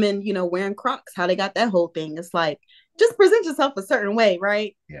like women, wearing Crocs, how they got that whole thing. It's like just present yourself a certain way,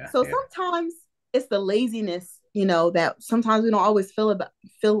 right? Yeah. So Yeah. sometimes it's the laziness, that sometimes we don't always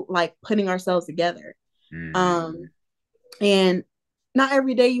feel like putting ourselves together. Hmm. Um, and not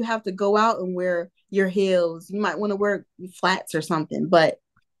every day you have to go out and wear your heels. You might want to wear flats or something, but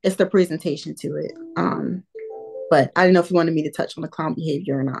it's the presentation to it. But I don't know if you wanted me to touch on the clown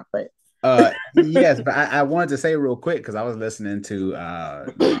behavior or not, but Yes, but I wanted to say real quick because I was listening to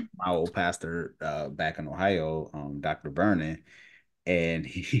my old pastor back in Ohio, Dr. Vernon, and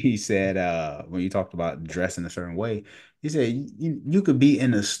he said when you talked about dressing a certain way, he said you could be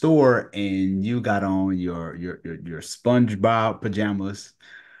in a store and you got on your SpongeBob pajamas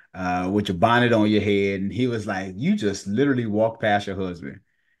with your bonnet on your head, and he was like, you just literally walked past your husband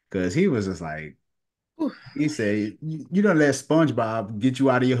because he was just like, he said, you don't let SpongeBob get you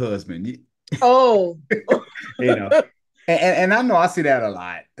out of your husband. oh, You know, and I know I see that a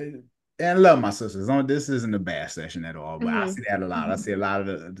lot. And I love my sisters. This isn't a bad session at all, but I hmm, see that a lot. I hmm, see a lot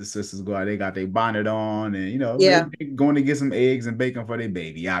of the sisters go out, they got their bonnet on, and maybe yeah, they going to get some eggs and bacon for their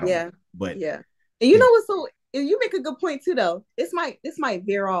baby. I don't know. yeah, But yeah. And you know it, what's so? You make a good point too, though. This might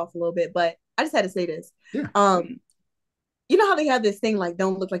veer off a little bit, but I just had to say this. yeah. Um, you know how they have this thing like,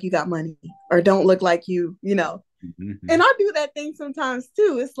 don't look like you got money, or don't look like you. And Mhm. I do that thing sometimes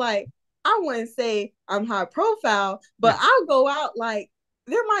too. It's like I wouldn't say I'm high profile, but Yeah. I'll go out like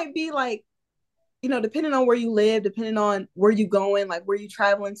there might be like depending on where you live, depending on where you going, like where you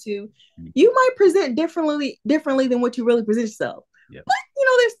traveling to, Mhm. you might present differently than what you really present yourself. Yep. But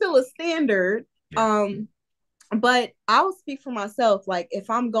there's still a standard. Yeah. Um, but I'll speak for myself. Like if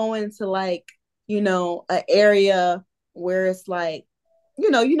I'm going to like, an area where it's like,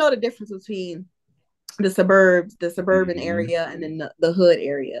 the difference between the suburban Hmm. area and then the hood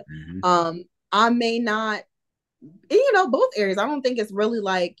area. Hmm. I may not, both areas. I don't think it's really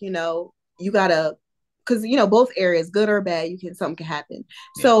like, you gotta, because both areas, good or bad, something can happen.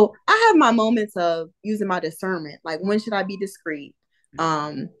 Yeah. So I have my moments of using my discernment. Like when should I be discreet?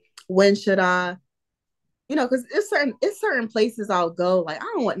 Um, when should I, because it's certain places I'll go. Like I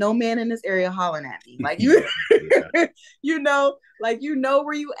don't want no man in this area hollering at me. Like Yeah. Yeah.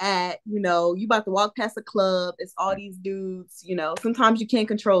 where you at. You about to walk past a club. It's all these dudes. Sometimes you can't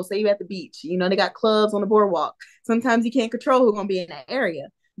control. Say you at the beach. They got clubs on the boardwalk. Sometimes you can't control who's gonna be in that area.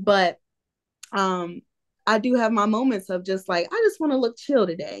 But um, I do have my moments of just like I just want to look chill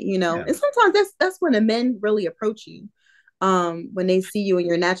today. Yeah. And sometimes that's when the men really approach you. When they see you in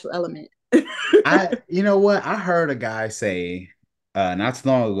your natural element. You know what? I heard a guy say, not too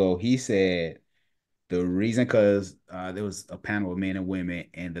long ago, he said the reason because there was a panel of men and women,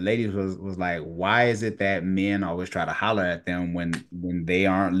 and the ladies was like, why is it that men always try to holler at them when they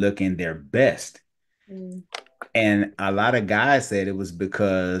aren't looking their best? Mm. And a lot of guys said it was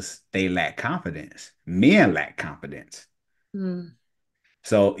because they lack confidence. Men lack confidence. Mm.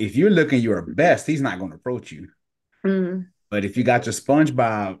 So if you're looking your best, he's not going to approach you. Mm. But if you got your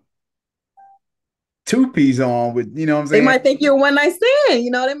SpongeBob two piece on with, you know what I'm They saying? might think you're a one night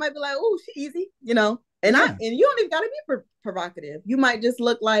stand. They might be like, "Oh, she easy." Yeah. And you don't even gotta be provocative. You might just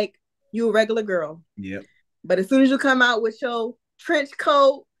look like you a regular girl. Yep. But as soon as you come out with your trench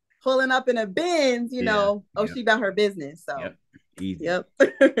coat, pulling up in a Benz, Yeah. oh, Yep. she about her business. So, Yep. Easy. yep.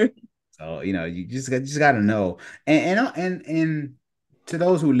 So, you just got to know. And to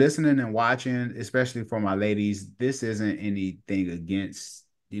those who listening and watching, especially for my ladies, this isn't anything against,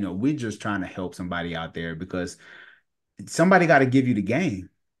 we're just trying to help somebody out there because somebody got to give you the game.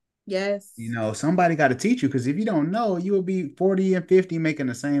 Yes. Somebody got to teach you because if you don't know, you will be 40 and 50 making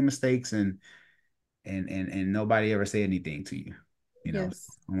the same mistakes and nobody ever say anything to you. So Yes.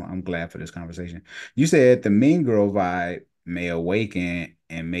 I'm glad for this conversation. You said the mean girl vibe may awaken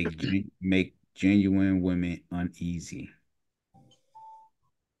and make genuine women uneasy.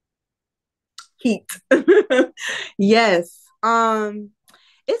 Heat. Yes.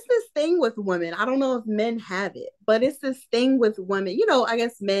 It's this thing with women. I don't know if men have it, but it's this thing with women. I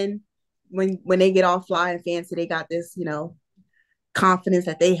guess men, when they get all fly and fancy, they got this, confidence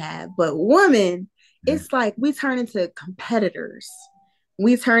that they have. But women, it's like we turn into competitors.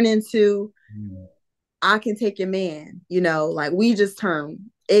 We turn into Mm. I can take your man. Like we just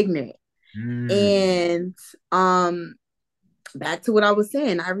turn ignorant. Mm. And back to what I was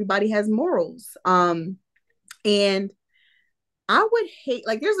saying, everybody has morals. And I would hate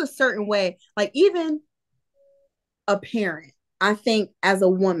like there's a certain way, like even a parent, I think as a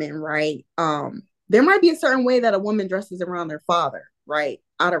woman, right? There might be a certain way that a woman dresses around their father, right?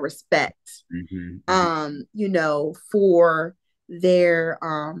 Out of respect. Mhm, mhm, For their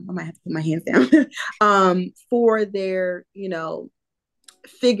I might have to put my hands down. For their,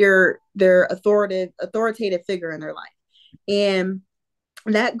 their authoritative figure in their life. And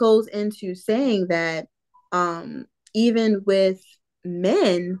that goes into saying that even with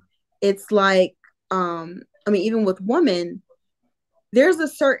men, it's like even with women, there's a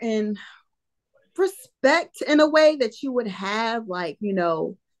certain respect in a way that you would have, like,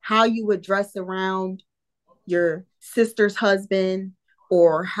 how you would dress around your sister's husband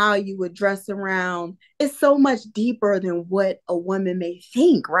or how you would dress around. It's so much deeper than what a woman may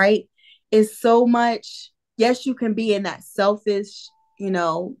think, right? It's so much, yes, you can be in that selfish, you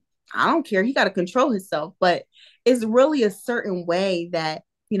know, I don't care, he got to control himself, but it's really a certain way that,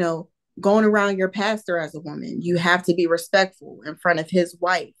 going around your pastor as a woman, you have to be respectful in front of his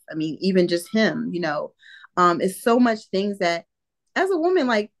wife. I mean, even just him, it's so much things that as a woman,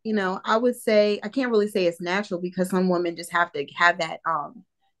 like, I would say I can't really say it's natural because some women just have to have that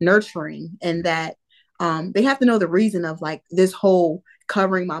nurturing and that they have to know the reason of like this whole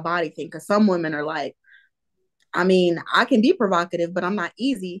covering my body thing. Because some women are like, I mean, I can be provocative, but I'm not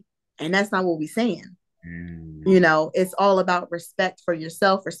easy. And that's not what we're saying. mm, It's all about respect for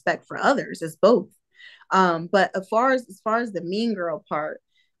yourself, respect for others. It's both. But as far as the mean girl part,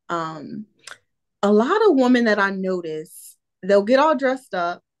 um, a lot of women that I notice, they'll get all dressed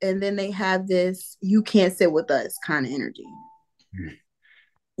up and then they have this "you can't sit with us" kind of energy. mm,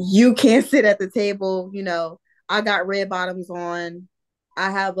 You can't sit at the table. I got red bottoms on.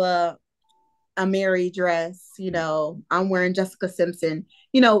 I have a Mary dress, I'm wearing Jessica Simpson.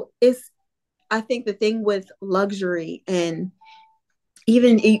 It's I think the thing with luxury, and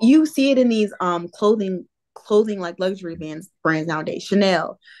even you see it in these clothing like luxury brands nowadays.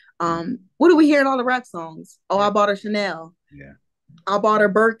 Chanel. What do we hear in all the rap songs? Oh, Yeah. I bought a Chanel. Yeah. I bought a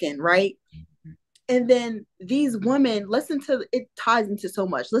Birkin, right? Mhm. And then these women listen to it, ties into so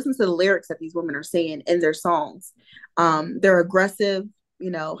much. Listen to the lyrics that these women are saying in their songs. They're aggressive,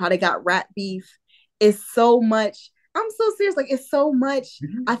 how they got rap beef. It's so much. I'm so serious. Like, it's so much.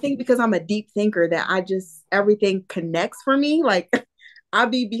 Mhm. I think because I'm a deep thinker that I just everything connects for me. Like, I'll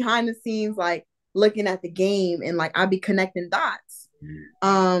be behind the scenes, like looking at the game, and like I'll be connecting dots. Mhm.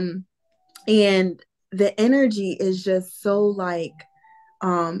 Um, and the energy is just so like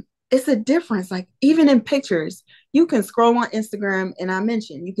it's a difference. Like, even in pictures, you can scroll on Instagram, and I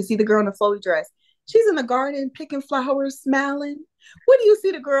mentioned you can see the girl in the flowy dress. She's in the garden picking flowers, smiling. What do you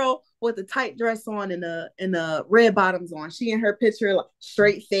see the girl with the tight dress on and the red bottoms on? She in her picture, like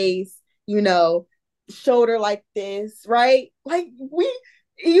straight face, shoulder like this, right? Like,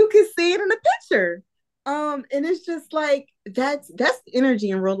 you can see it in the picture. And it's just like that's energy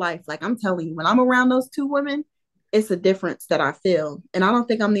in real life. Like, I'm telling you, when I'm around those two women, it's a difference that I feel. And I don't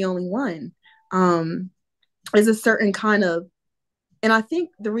think I'm the only one. There's a certain kind of, and I think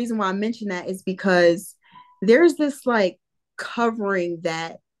the reason why I mention that is because there's this like covering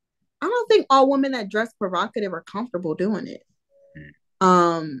that I don't think all women that dress provocative are comfortable doing it.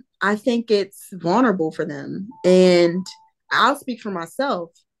 I think it's vulnerable for them. And I'll speak for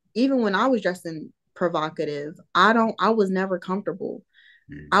myself. Even when I was dressing provocative, I was never comfortable.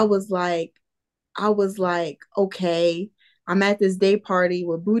 I Mhm. was like, I was like, okay, I'm at this day party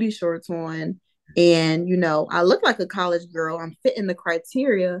with booty shorts on, and I look like a college girl. I'm fitting the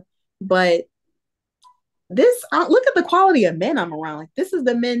criteria, but look at the quality of men I'm around. Like, this is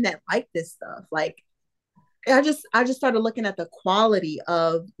the men that like this stuff. Like, I just started looking at the quality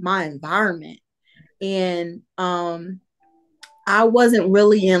of my environment, and I wasn't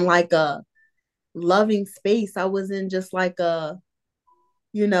really in like a loving space. I was in just like a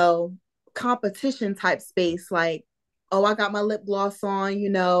you know, competition type space. Like, oh, I got my lip gloss on,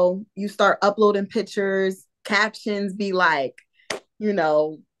 you start uploading pictures, captions be like, you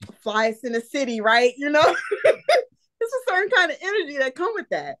know, fly us in the city, right? It's a certain kind of energy that come with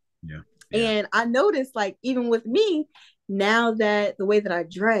that. Yeah. Yeah. And I noticed, like, even with me, now that the way that I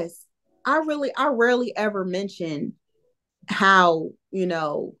dress, I rarely ever mention how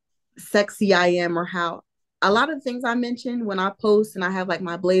sexy I am, or how a lot of the things I mention when I post and I have like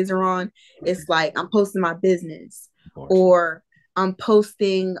my blazer on, it's like I'm posting my business, Of course. or I'm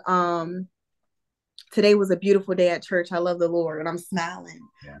posting today was a beautiful day at church. I love the Lord, and I'm smiling.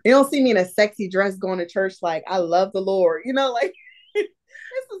 Yeah. You don't see me in a sexy dress going to church like I love the Lord, like it's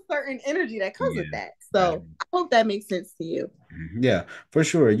a certain energy that comes with Yeah. that. That's So I hope that makes sense to you. Mhm. Yeah, for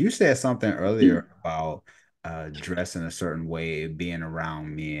sure. You said something earlier about dressing a certain way, being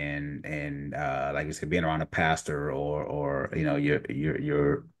around men, and like you said, being around a pastor or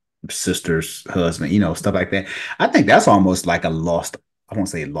your sister's husband, stuff like that. I think that's almost like a lost, I won't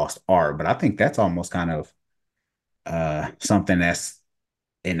say lost art, but I think that's almost kind of something that's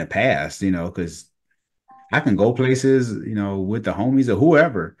in the past, because I can go places, with the homies or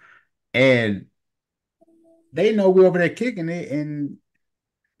whoever, and they know we're over there kicking it, and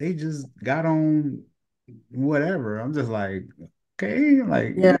they just got on whatever. I'm just like, okay,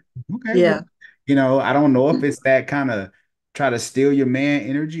 like, Yeah, okay, well, yeah. I don't know if it's that kind of try to steal your man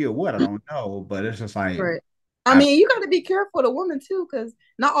energy or what. I don't know, but it's just like, Right. I I, mean, you got to be careful with a woman too, because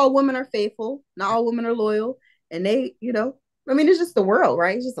not all women are faithful, not all women are loyal, and I mean, it's just the world,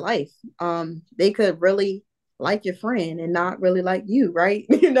 right? It's just life. They could really like your friend and not really like you, right?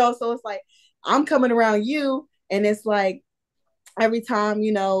 So it's like I'm coming around you, and it's like every time,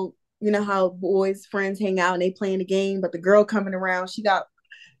 how boys friends hang out and they playing the game, but the girl coming around, you're not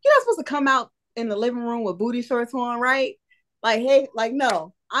supposed to come out in the living room with booty shorts on, right? Like, hey, like,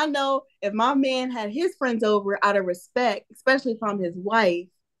 no. I know if my man had his friends over out of respect, especially from his wife,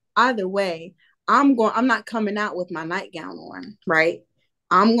 either way, I'm not coming out with my nightgown on, right?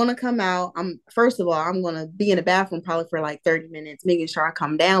 I'm gonna come out. First of all, I'm gonna be in the bathroom probably for like 30 minutes, making sure I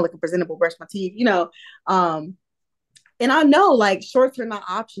come down, looking presentable, brush my teeth, Um, and I know like shorts are not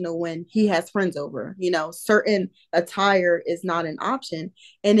optional when he has friends over. Certain attire is not an option.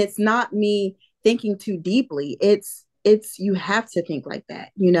 And it's not me thinking too deeply. It's you have to think like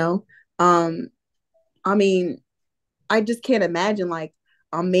that. Um, I mean, I just can't imagine like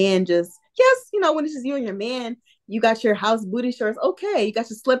a man just yes, when it's just you and your man, you got your house booty shorts, okay, you got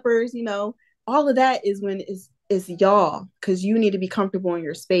your slippers, all of that is when is y'all, because you need to be comfortable in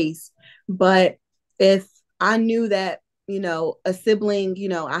your space. But if I knew that, a sibling,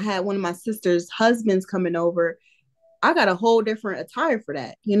 I had one of my sister's husbands coming over, I got a whole different attire for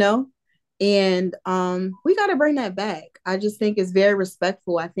that. And we got to bring that back. I just think it's very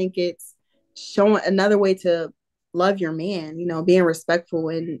respectful. I think it's showing another way to love your man, being respectful,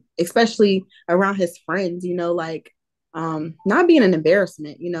 and especially around his friends, like not being an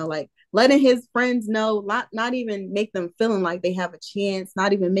embarrassment, like letting his friends know, not even make them feeling like they have a chance,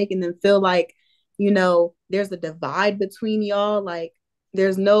 not even making them feel like, there's a divide between y'all. Like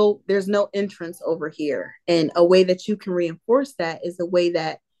there's no entrance over here. And a way that you can reinforce that is the way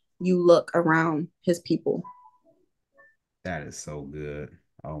that you look around his people. That is so good.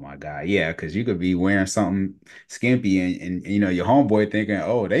 Oh my God. Yeah, because you could be wearing something skimpy and your homeboy thinking,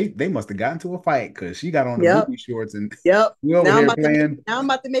 oh, they must have gotten to a fight because she got on the Yep. booty shorts and Yep. we over Now I'm here about to make playing, now I'm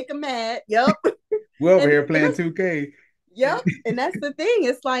about to make him mad. Yep. we over And here and playing that's 2K. yep. And that's the thing.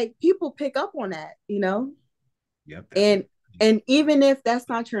 It's like people pick up on that. Yep, that's And it. and even if that's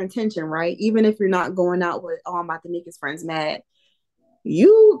not your intention, right? Even if you're not going out with, oh, I'm about to make his friends mad,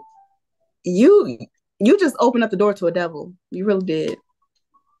 you you you just open up the door to a devil. You really did.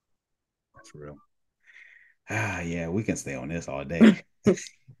 That's real. Ah, yeah, we can stay on this all day.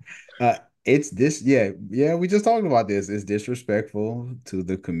 Uh, it's this, yeah, we just talked about this. It's disrespectful to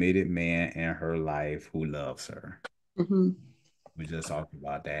the committed man in her life who loves her. Mhm. We just talked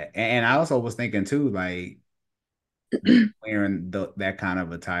about that. And I also was thinking too, like wearing that kind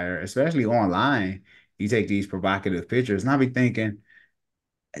of attire, especially online, you take these provocative pictures, and I'll be thinking,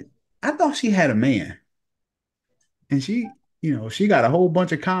 I thought she had a man. And she got a whole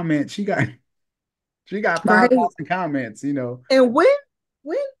bunch of comments. She got Right. 5,000 comments. And when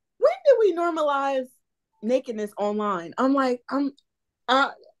when did we normalize nakedness online?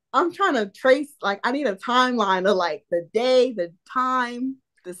 I, I'm trying to trace, like, I need a timeline of like the day, the time,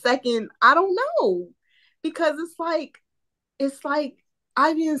 the second. I don't know. Because it's like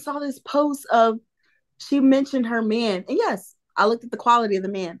I even saw this post of, she mentioned her man. And yes, I looked at the quality of the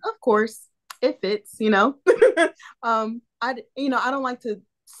man. Of course, it fits. I don't like to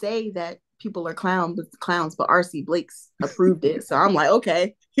say that people are clowns, but RC Blake's approved it. So I'm like,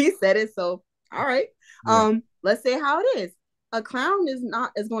 okay, he said it. So all right. Yeah. Let's say how it is. A clown is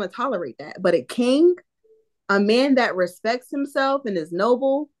going to tolerate that. But a king, a man that respects himself and is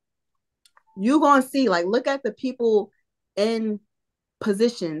noble, you gonna see, like, look at the people in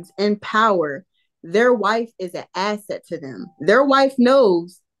positions in power. Their wife is an asset to them. Their wife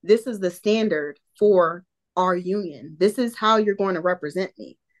knows this is the standard for our union. This is how you're going to represent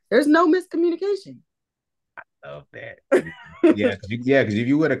me. There's no miscommunication. Love that. Yeah, because if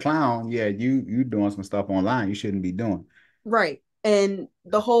you were a clown, yeah, you doing some stuff online you shouldn't be doing. Right. And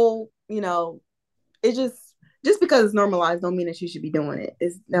the whole, it just because it's normalized don't mean that you should be doing it.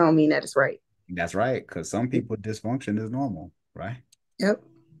 It don't mean that it's right. That's right, because some people dysfunction is normal, right? Yep.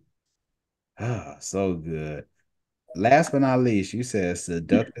 Ah, so good. Last but not least, you said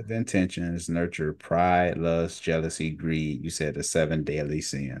seductive intentions nurture pride, lust, jealousy, greed. You said the seven deadly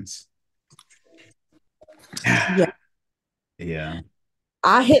sins. Yeah. Yeah.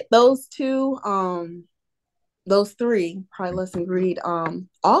 I hit those two, those three, pride, lust, and greed,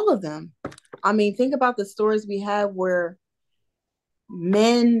 all of them. I mean, think about the stories we have where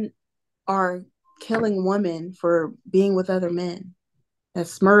men are killing women for being with other men.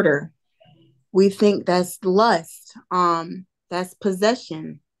 That's murder. We think that's lust. That's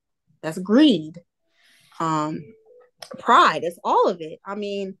possession. That's greed. Um, pride. It's all of it. I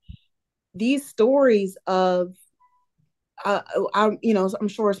mean, these stories of uh, I'm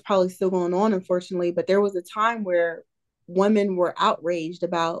sure it's probably still going on, unfortunately, but there was a time where women were outraged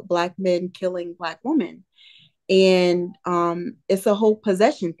about black men killing black women. And it's a whole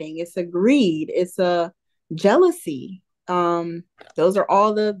possession thing. It's a greed. It's a jealousy. Those are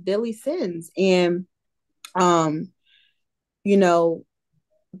all the daily sins. And um, you know,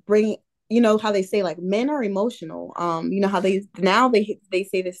 bring how they say, like, men are emotional. How they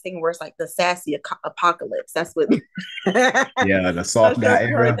say this thing where it's like the sassy apocalypse. That's what Yeah, the not soft sure if guy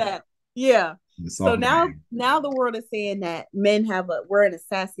you heard era. that. Yeah. The So soft now guy. now the world is saying that we're in a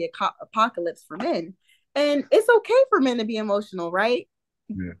sassy apocalypse for men. And it's okay for men to be emotional, right?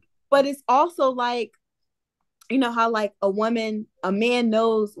 Yeah. But it's also like, how, like, woman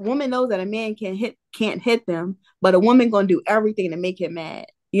knows that a man can't hit them, but a woman gonna do everything to make him mad.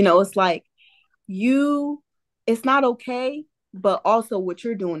 It's like, you it's not okay, but also what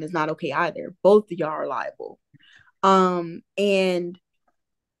you're doing is not okay either. Both of y'all are liable. And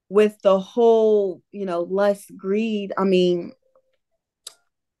with the whole, lust, greed, I mean,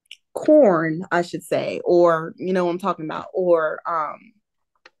 corn, I should say, or you know what I'm talking about, or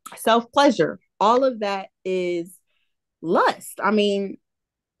self pleasure. All of that is lust. I mean,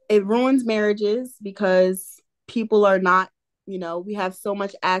 it ruins marriages because people are not, you know, we have so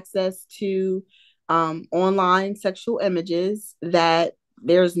much access to online sexual images that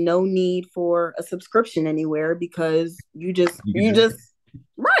there's no need for a subscription anywhere because You can you just just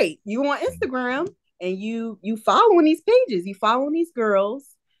right, you on Instagram and you following these pages, you following these girls.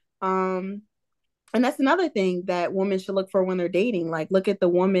 um and that's another thing that women should look for when they're dating. Like, look at the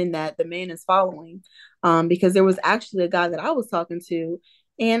woman that the man is following. Because there was actually a guy that I was talking to,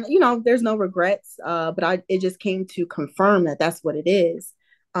 and you know, there's no regrets. But it just came to confirm that that's what it is.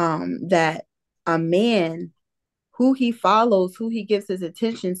 That a man who he follows, who he gives his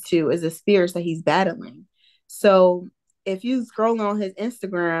attentions to, is a spirit that he's battling. So if you scroll on his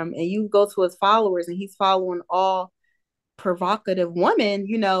Instagram and you go to his followers and he's following all provocative woman,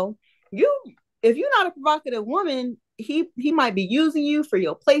 you know, you if you're not a provocative woman, he might be using you for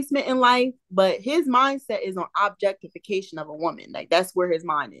your placement in life, but his mindset is on objectification of a woman. Like that's where his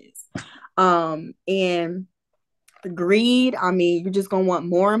mind is. And greed, I mean, you're just gonna want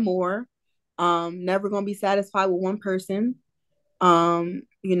more and more. Never gonna be satisfied with one person. You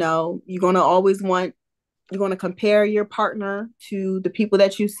know, you're going to compare your partner to the people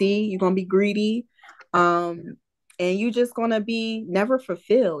that you see. You're going to be greedy. And you're just going to be never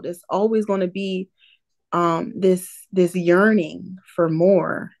fulfilled. It's always going to be this yearning for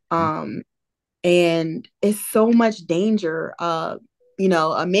more. And it's so much danger. You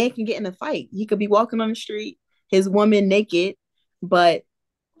know, a man can get in a fight. He could be walking on the street, his woman naked, but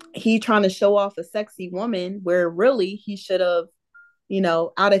he trying to show off a sexy woman where really he should have, you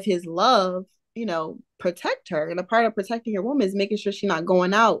know, out of his love, you know, protect her. And a part of protecting your woman is making sure she's not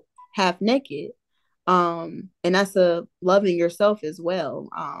going out half naked. And that's a loving yourself as well.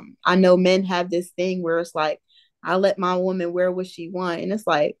 I know men have this thing where it's like, I let my woman wear what she want. And it's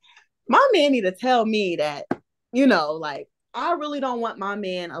like, my man need to tell me that, you know, like, I really don't want my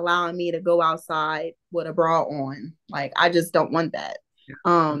man allowing me to go outside with a bra on. Like, I just don't want that.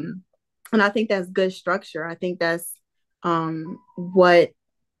 Um, and I think that's good structure. I think that's what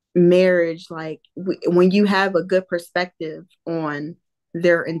marriage like when you have a good perspective on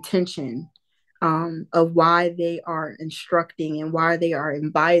their intention, of why they are instructing and why they are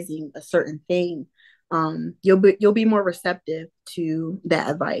advising a certain thing. You'll be more receptive to that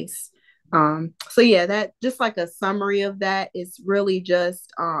advice. So yeah, that just like a summary of that is really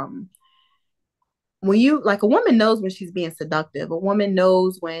just when you like, a woman knows when she's being seductive, a woman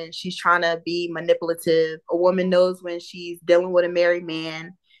knows when she's trying to be manipulative, a woman knows when she's dealing with a married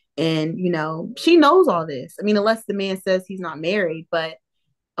man. And you know, she knows all this. I mean, unless the man says he's not married, but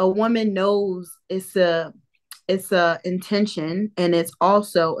a woman knows it's a intention, and it's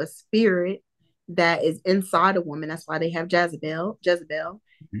also a spirit that is inside a woman. That's why they have Jezebel.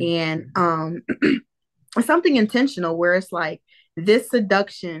 And something intentional where it's like, this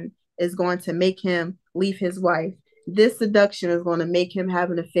seduction is going to make him leave his wife. This seduction is going to make him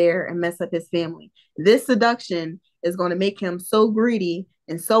have an affair and mess up his family. This seduction is going to make him so greedy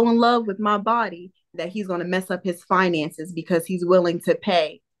and so in love with my body that he's going to mess up his finances because he's willing to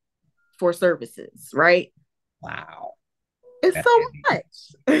pay for services, right? wow. It's That's so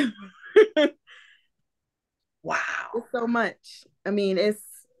much. wow. It's so much. I mean, it's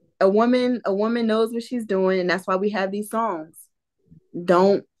a woman knows what she's doing, and that's why we have these songs.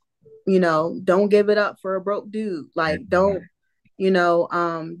 Don't, you know, don't give it up for a broke dude. Like, don't, you know,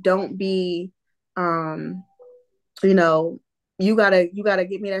 don't be, um, you know, you gotta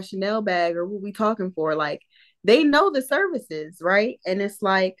get me that Chanel bag, or what we talking for? Like, they know the services, right? And it's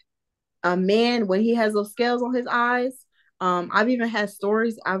like, a man, when he has those scales on his eyes, I've even had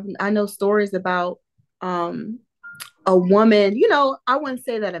stories. I know stories about um a woman, you know, I wouldn't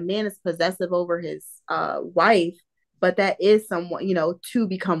say that a man is possessive over his wife, but that is someone, you know, to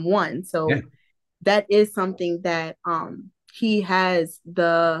become one. Yeah. So that is something that he has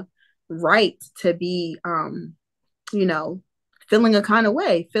the right to be, you know, feeling a kind of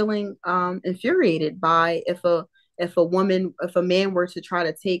way, feeling infuriated by, if a man were to try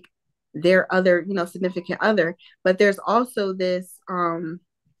to take their other, you know, significant other. But there's also this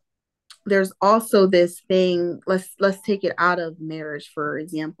thing, let's take it out of marriage, for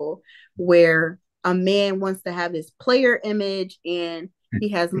example, where a man wants to have this player image, and he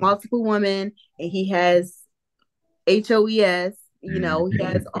has multiple women, and he has HOES, you know, he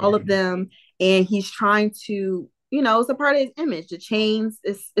has all of them, and he's trying to, you know, it's a part of his image. The chains,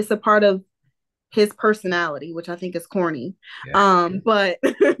 it's a part of his personality, which I think is corny. Yeah. But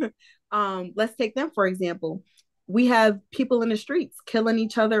let's take them for example. we have people in the streets killing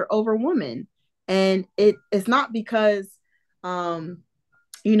each other over women. And it's not because um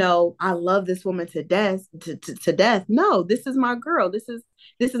I love this woman to death to death. No, this is my girl. This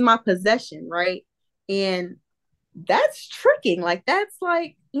is my possession, right? And that's tricking. Like that's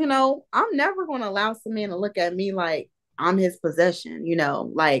like, I'm never gonna allow some man to look at me like I'm his possession,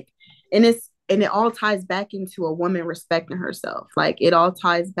 like and it all ties back into a woman respecting herself. Like it all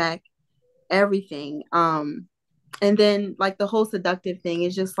ties back everything. And then like the whole seductive thing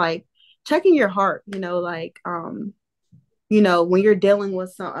is just like checking your heart, like when you're dealing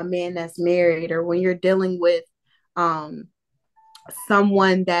with a man that's married, or when you're dealing with um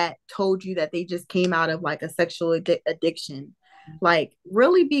someone that told you that they just came out of like a sexual addiction, like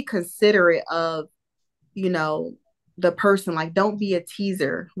really be considerate of you know the person. Like don't be a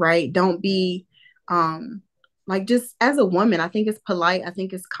teaser, right? Don't be um like, just as a woman, I think it's polite, I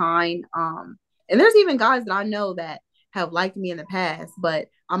think it's kind. And there's even guys that I know that have liked me in the past, but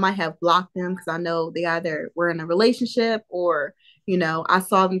I might have blocked them because I know they either were in a relationship, or I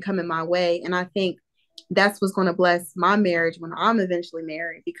saw them coming my way. And I think that's what's going to bless my marriage when I'm eventually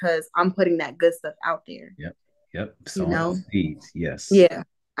married, because I'm putting that good stuff out there. Yep. Yep. you Sowing know seeds. Yes. yeah,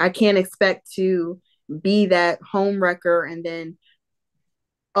 I can't expect to be that home wrecker, and then,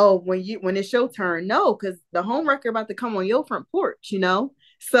 oh, when it's your turn, no, because the home wrecker about to come on your front porch.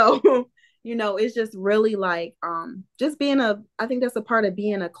 So it's just really like just being I think that's a part of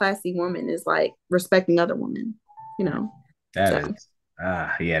being a classy woman, is like respecting other women, you know That so is,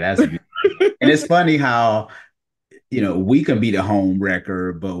 yeah, that's beautiful. And it's funny how, we can be the home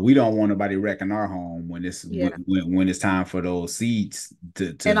wrecker, but we don't want nobody wrecking our home when it's yeah. when it's time for those seeds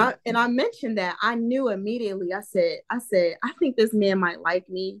And to I mentioned that. I knew immediately. I said, I think this man might like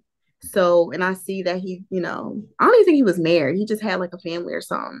me. So, and I see that I don't even think he was married. He just had like a family or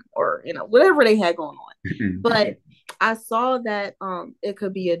something, or whatever they had going on. But I saw that it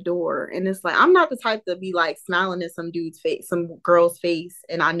could be a door. And it's like, I'm not the type to be like smiling at some dude's face, some girl's face,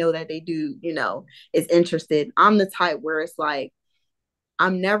 and I know that they do, is interested. I'm the type where it's like,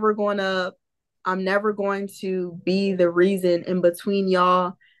 I'm never gonna I'm never going to be the reason in between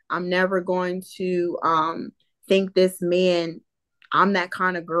y'all. I'm never going to think this man, I'm that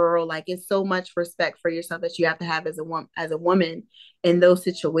kind of girl. Like, it's so much respect for yourself that you have to have as a woman in those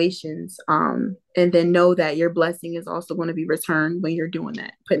situations. And then know that your blessing is also going to be returned when you're doing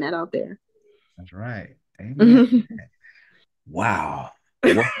that, putting that out there. That's right. Amen. Wow.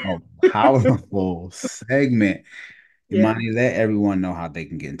 What a powerful segment. Yeah. Imani, let everyone know how they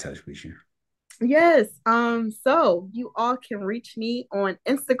can get in touch with you. Yes. So you all can reach me on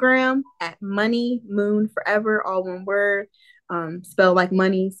Instagram at Money Moon Forever, all one word. Spell like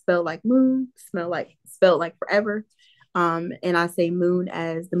money, spell like moon, spell like forever. And I say moon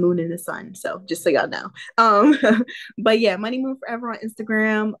as the moon and the sun. So just so y'all know. Um, but yeah, Money Moon Forever on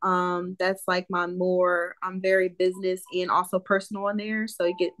Instagram. That's like I'm very business and also personal on there. So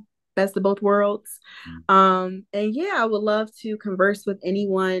you get best of both worlds. And yeah, I would love to converse with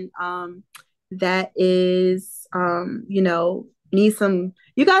anyone. That is need some,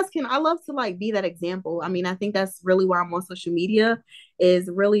 you guys can, I love to like be that example. I mean, I think that's really why I'm on social media, is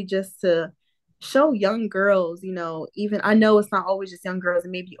really just to show young girls, even, I know it's not always just young girls,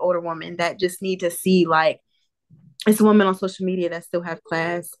 and maybe older women that just need to see like it's women on social media that still have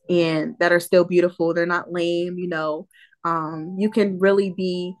class and that are still beautiful. They're not lame. You can really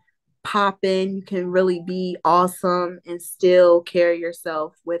be popping, you can really be awesome and still carry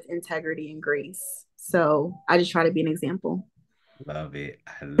yourself with integrity and grace. So I just try to be an example. Love it.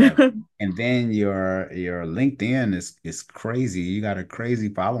 I love it. And then your LinkedIn is crazy. You got a crazy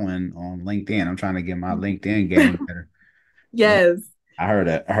following on LinkedIn. I'm trying to get my LinkedIn game better. Yes. I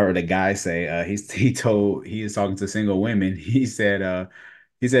heard a guy say he was talking to single women. He said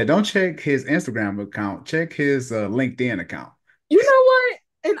don't check his Instagram account, check his LinkedIn account. You know what?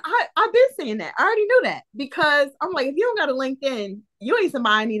 And I've been saying that. I already knew that, because I'm like, if you don't got a LinkedIn, you ain't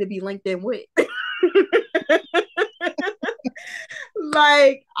somebody I need to be LinkedIn with.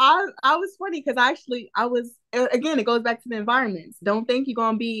 Like I was funny because I was, again, it goes back to the environments. Don't think you're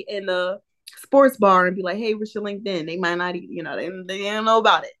gonna be in the sports bar and be like, hey, what's your LinkedIn? They might not, they don't know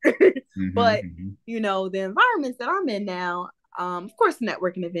about it. But Hmm. the environments that I'm in now, of course,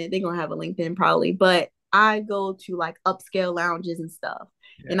 networking event, they're gonna have a LinkedIn probably, but I go to like upscale lounges and stuff,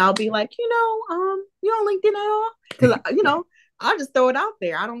 and Yeah. I'll be like, you on LinkedIn at all? Because I'll just throw it out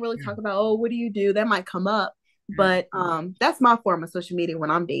there. I don't really talk about, oh, what do you do? That might come up, but that's my form of social media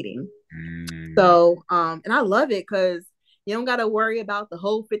when I'm dating. Mm-hmm. So and I love it because you don't got to worry about the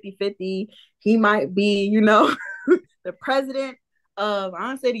whole 50-50. He might be, the president of, I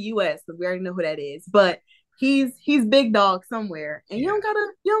don't say the US because we already know who that is, but he's big dog somewhere, and Yeah. you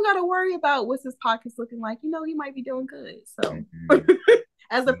don't gotta worry about what's his pockets looking like. You know, he might be doing good. So Mhm.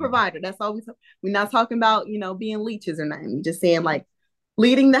 as a Yeah. provider, that's all we're not talking about, being leeches or nothing. We're just saying like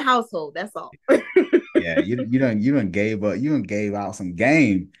leading the household. That's all. Yeah, you done gave out some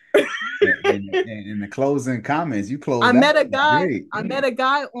game in the closing comments. You I closed out met a guy. great. I met a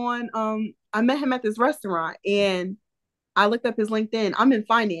guy on. I met him at this restaurant, and I looked up his LinkedIn. I'm in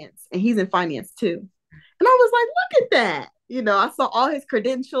finance, and he's in finance too. And I was like, look at that. I saw all his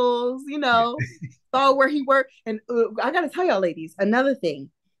credentials. Saw where he worked. And I got to tell y'all, ladies, another thing.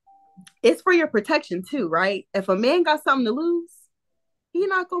 It's for your protection too, right? If a man got something to lose, he's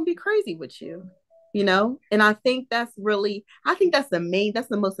not gonna be crazy with you, And I think that's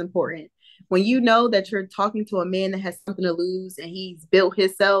the most important. When you know that you're talking to a man that has something to lose and he's built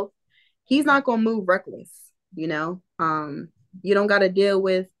himself, he's not gonna move reckless, you know. You don't got to deal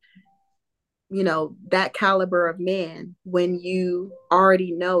with that caliber of man when you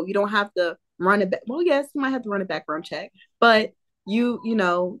already know you don't have to run it back. Well, yes, you might have to run a background check, but you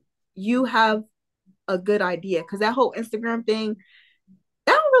have a good idea because that whole Instagram thing,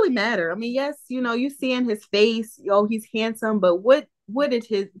 that don't really matter. I mean, yes, you see in his face, he's handsome, but what is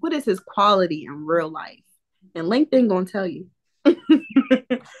his quality in real life? And LinkedIn gonna tell you. You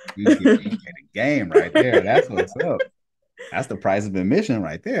get a game right there. That's what's up. That's the price of admission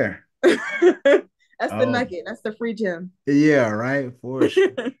right there. That's the Oh, nugget. That's the free gem. yeah, right. For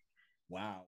sure. Wow.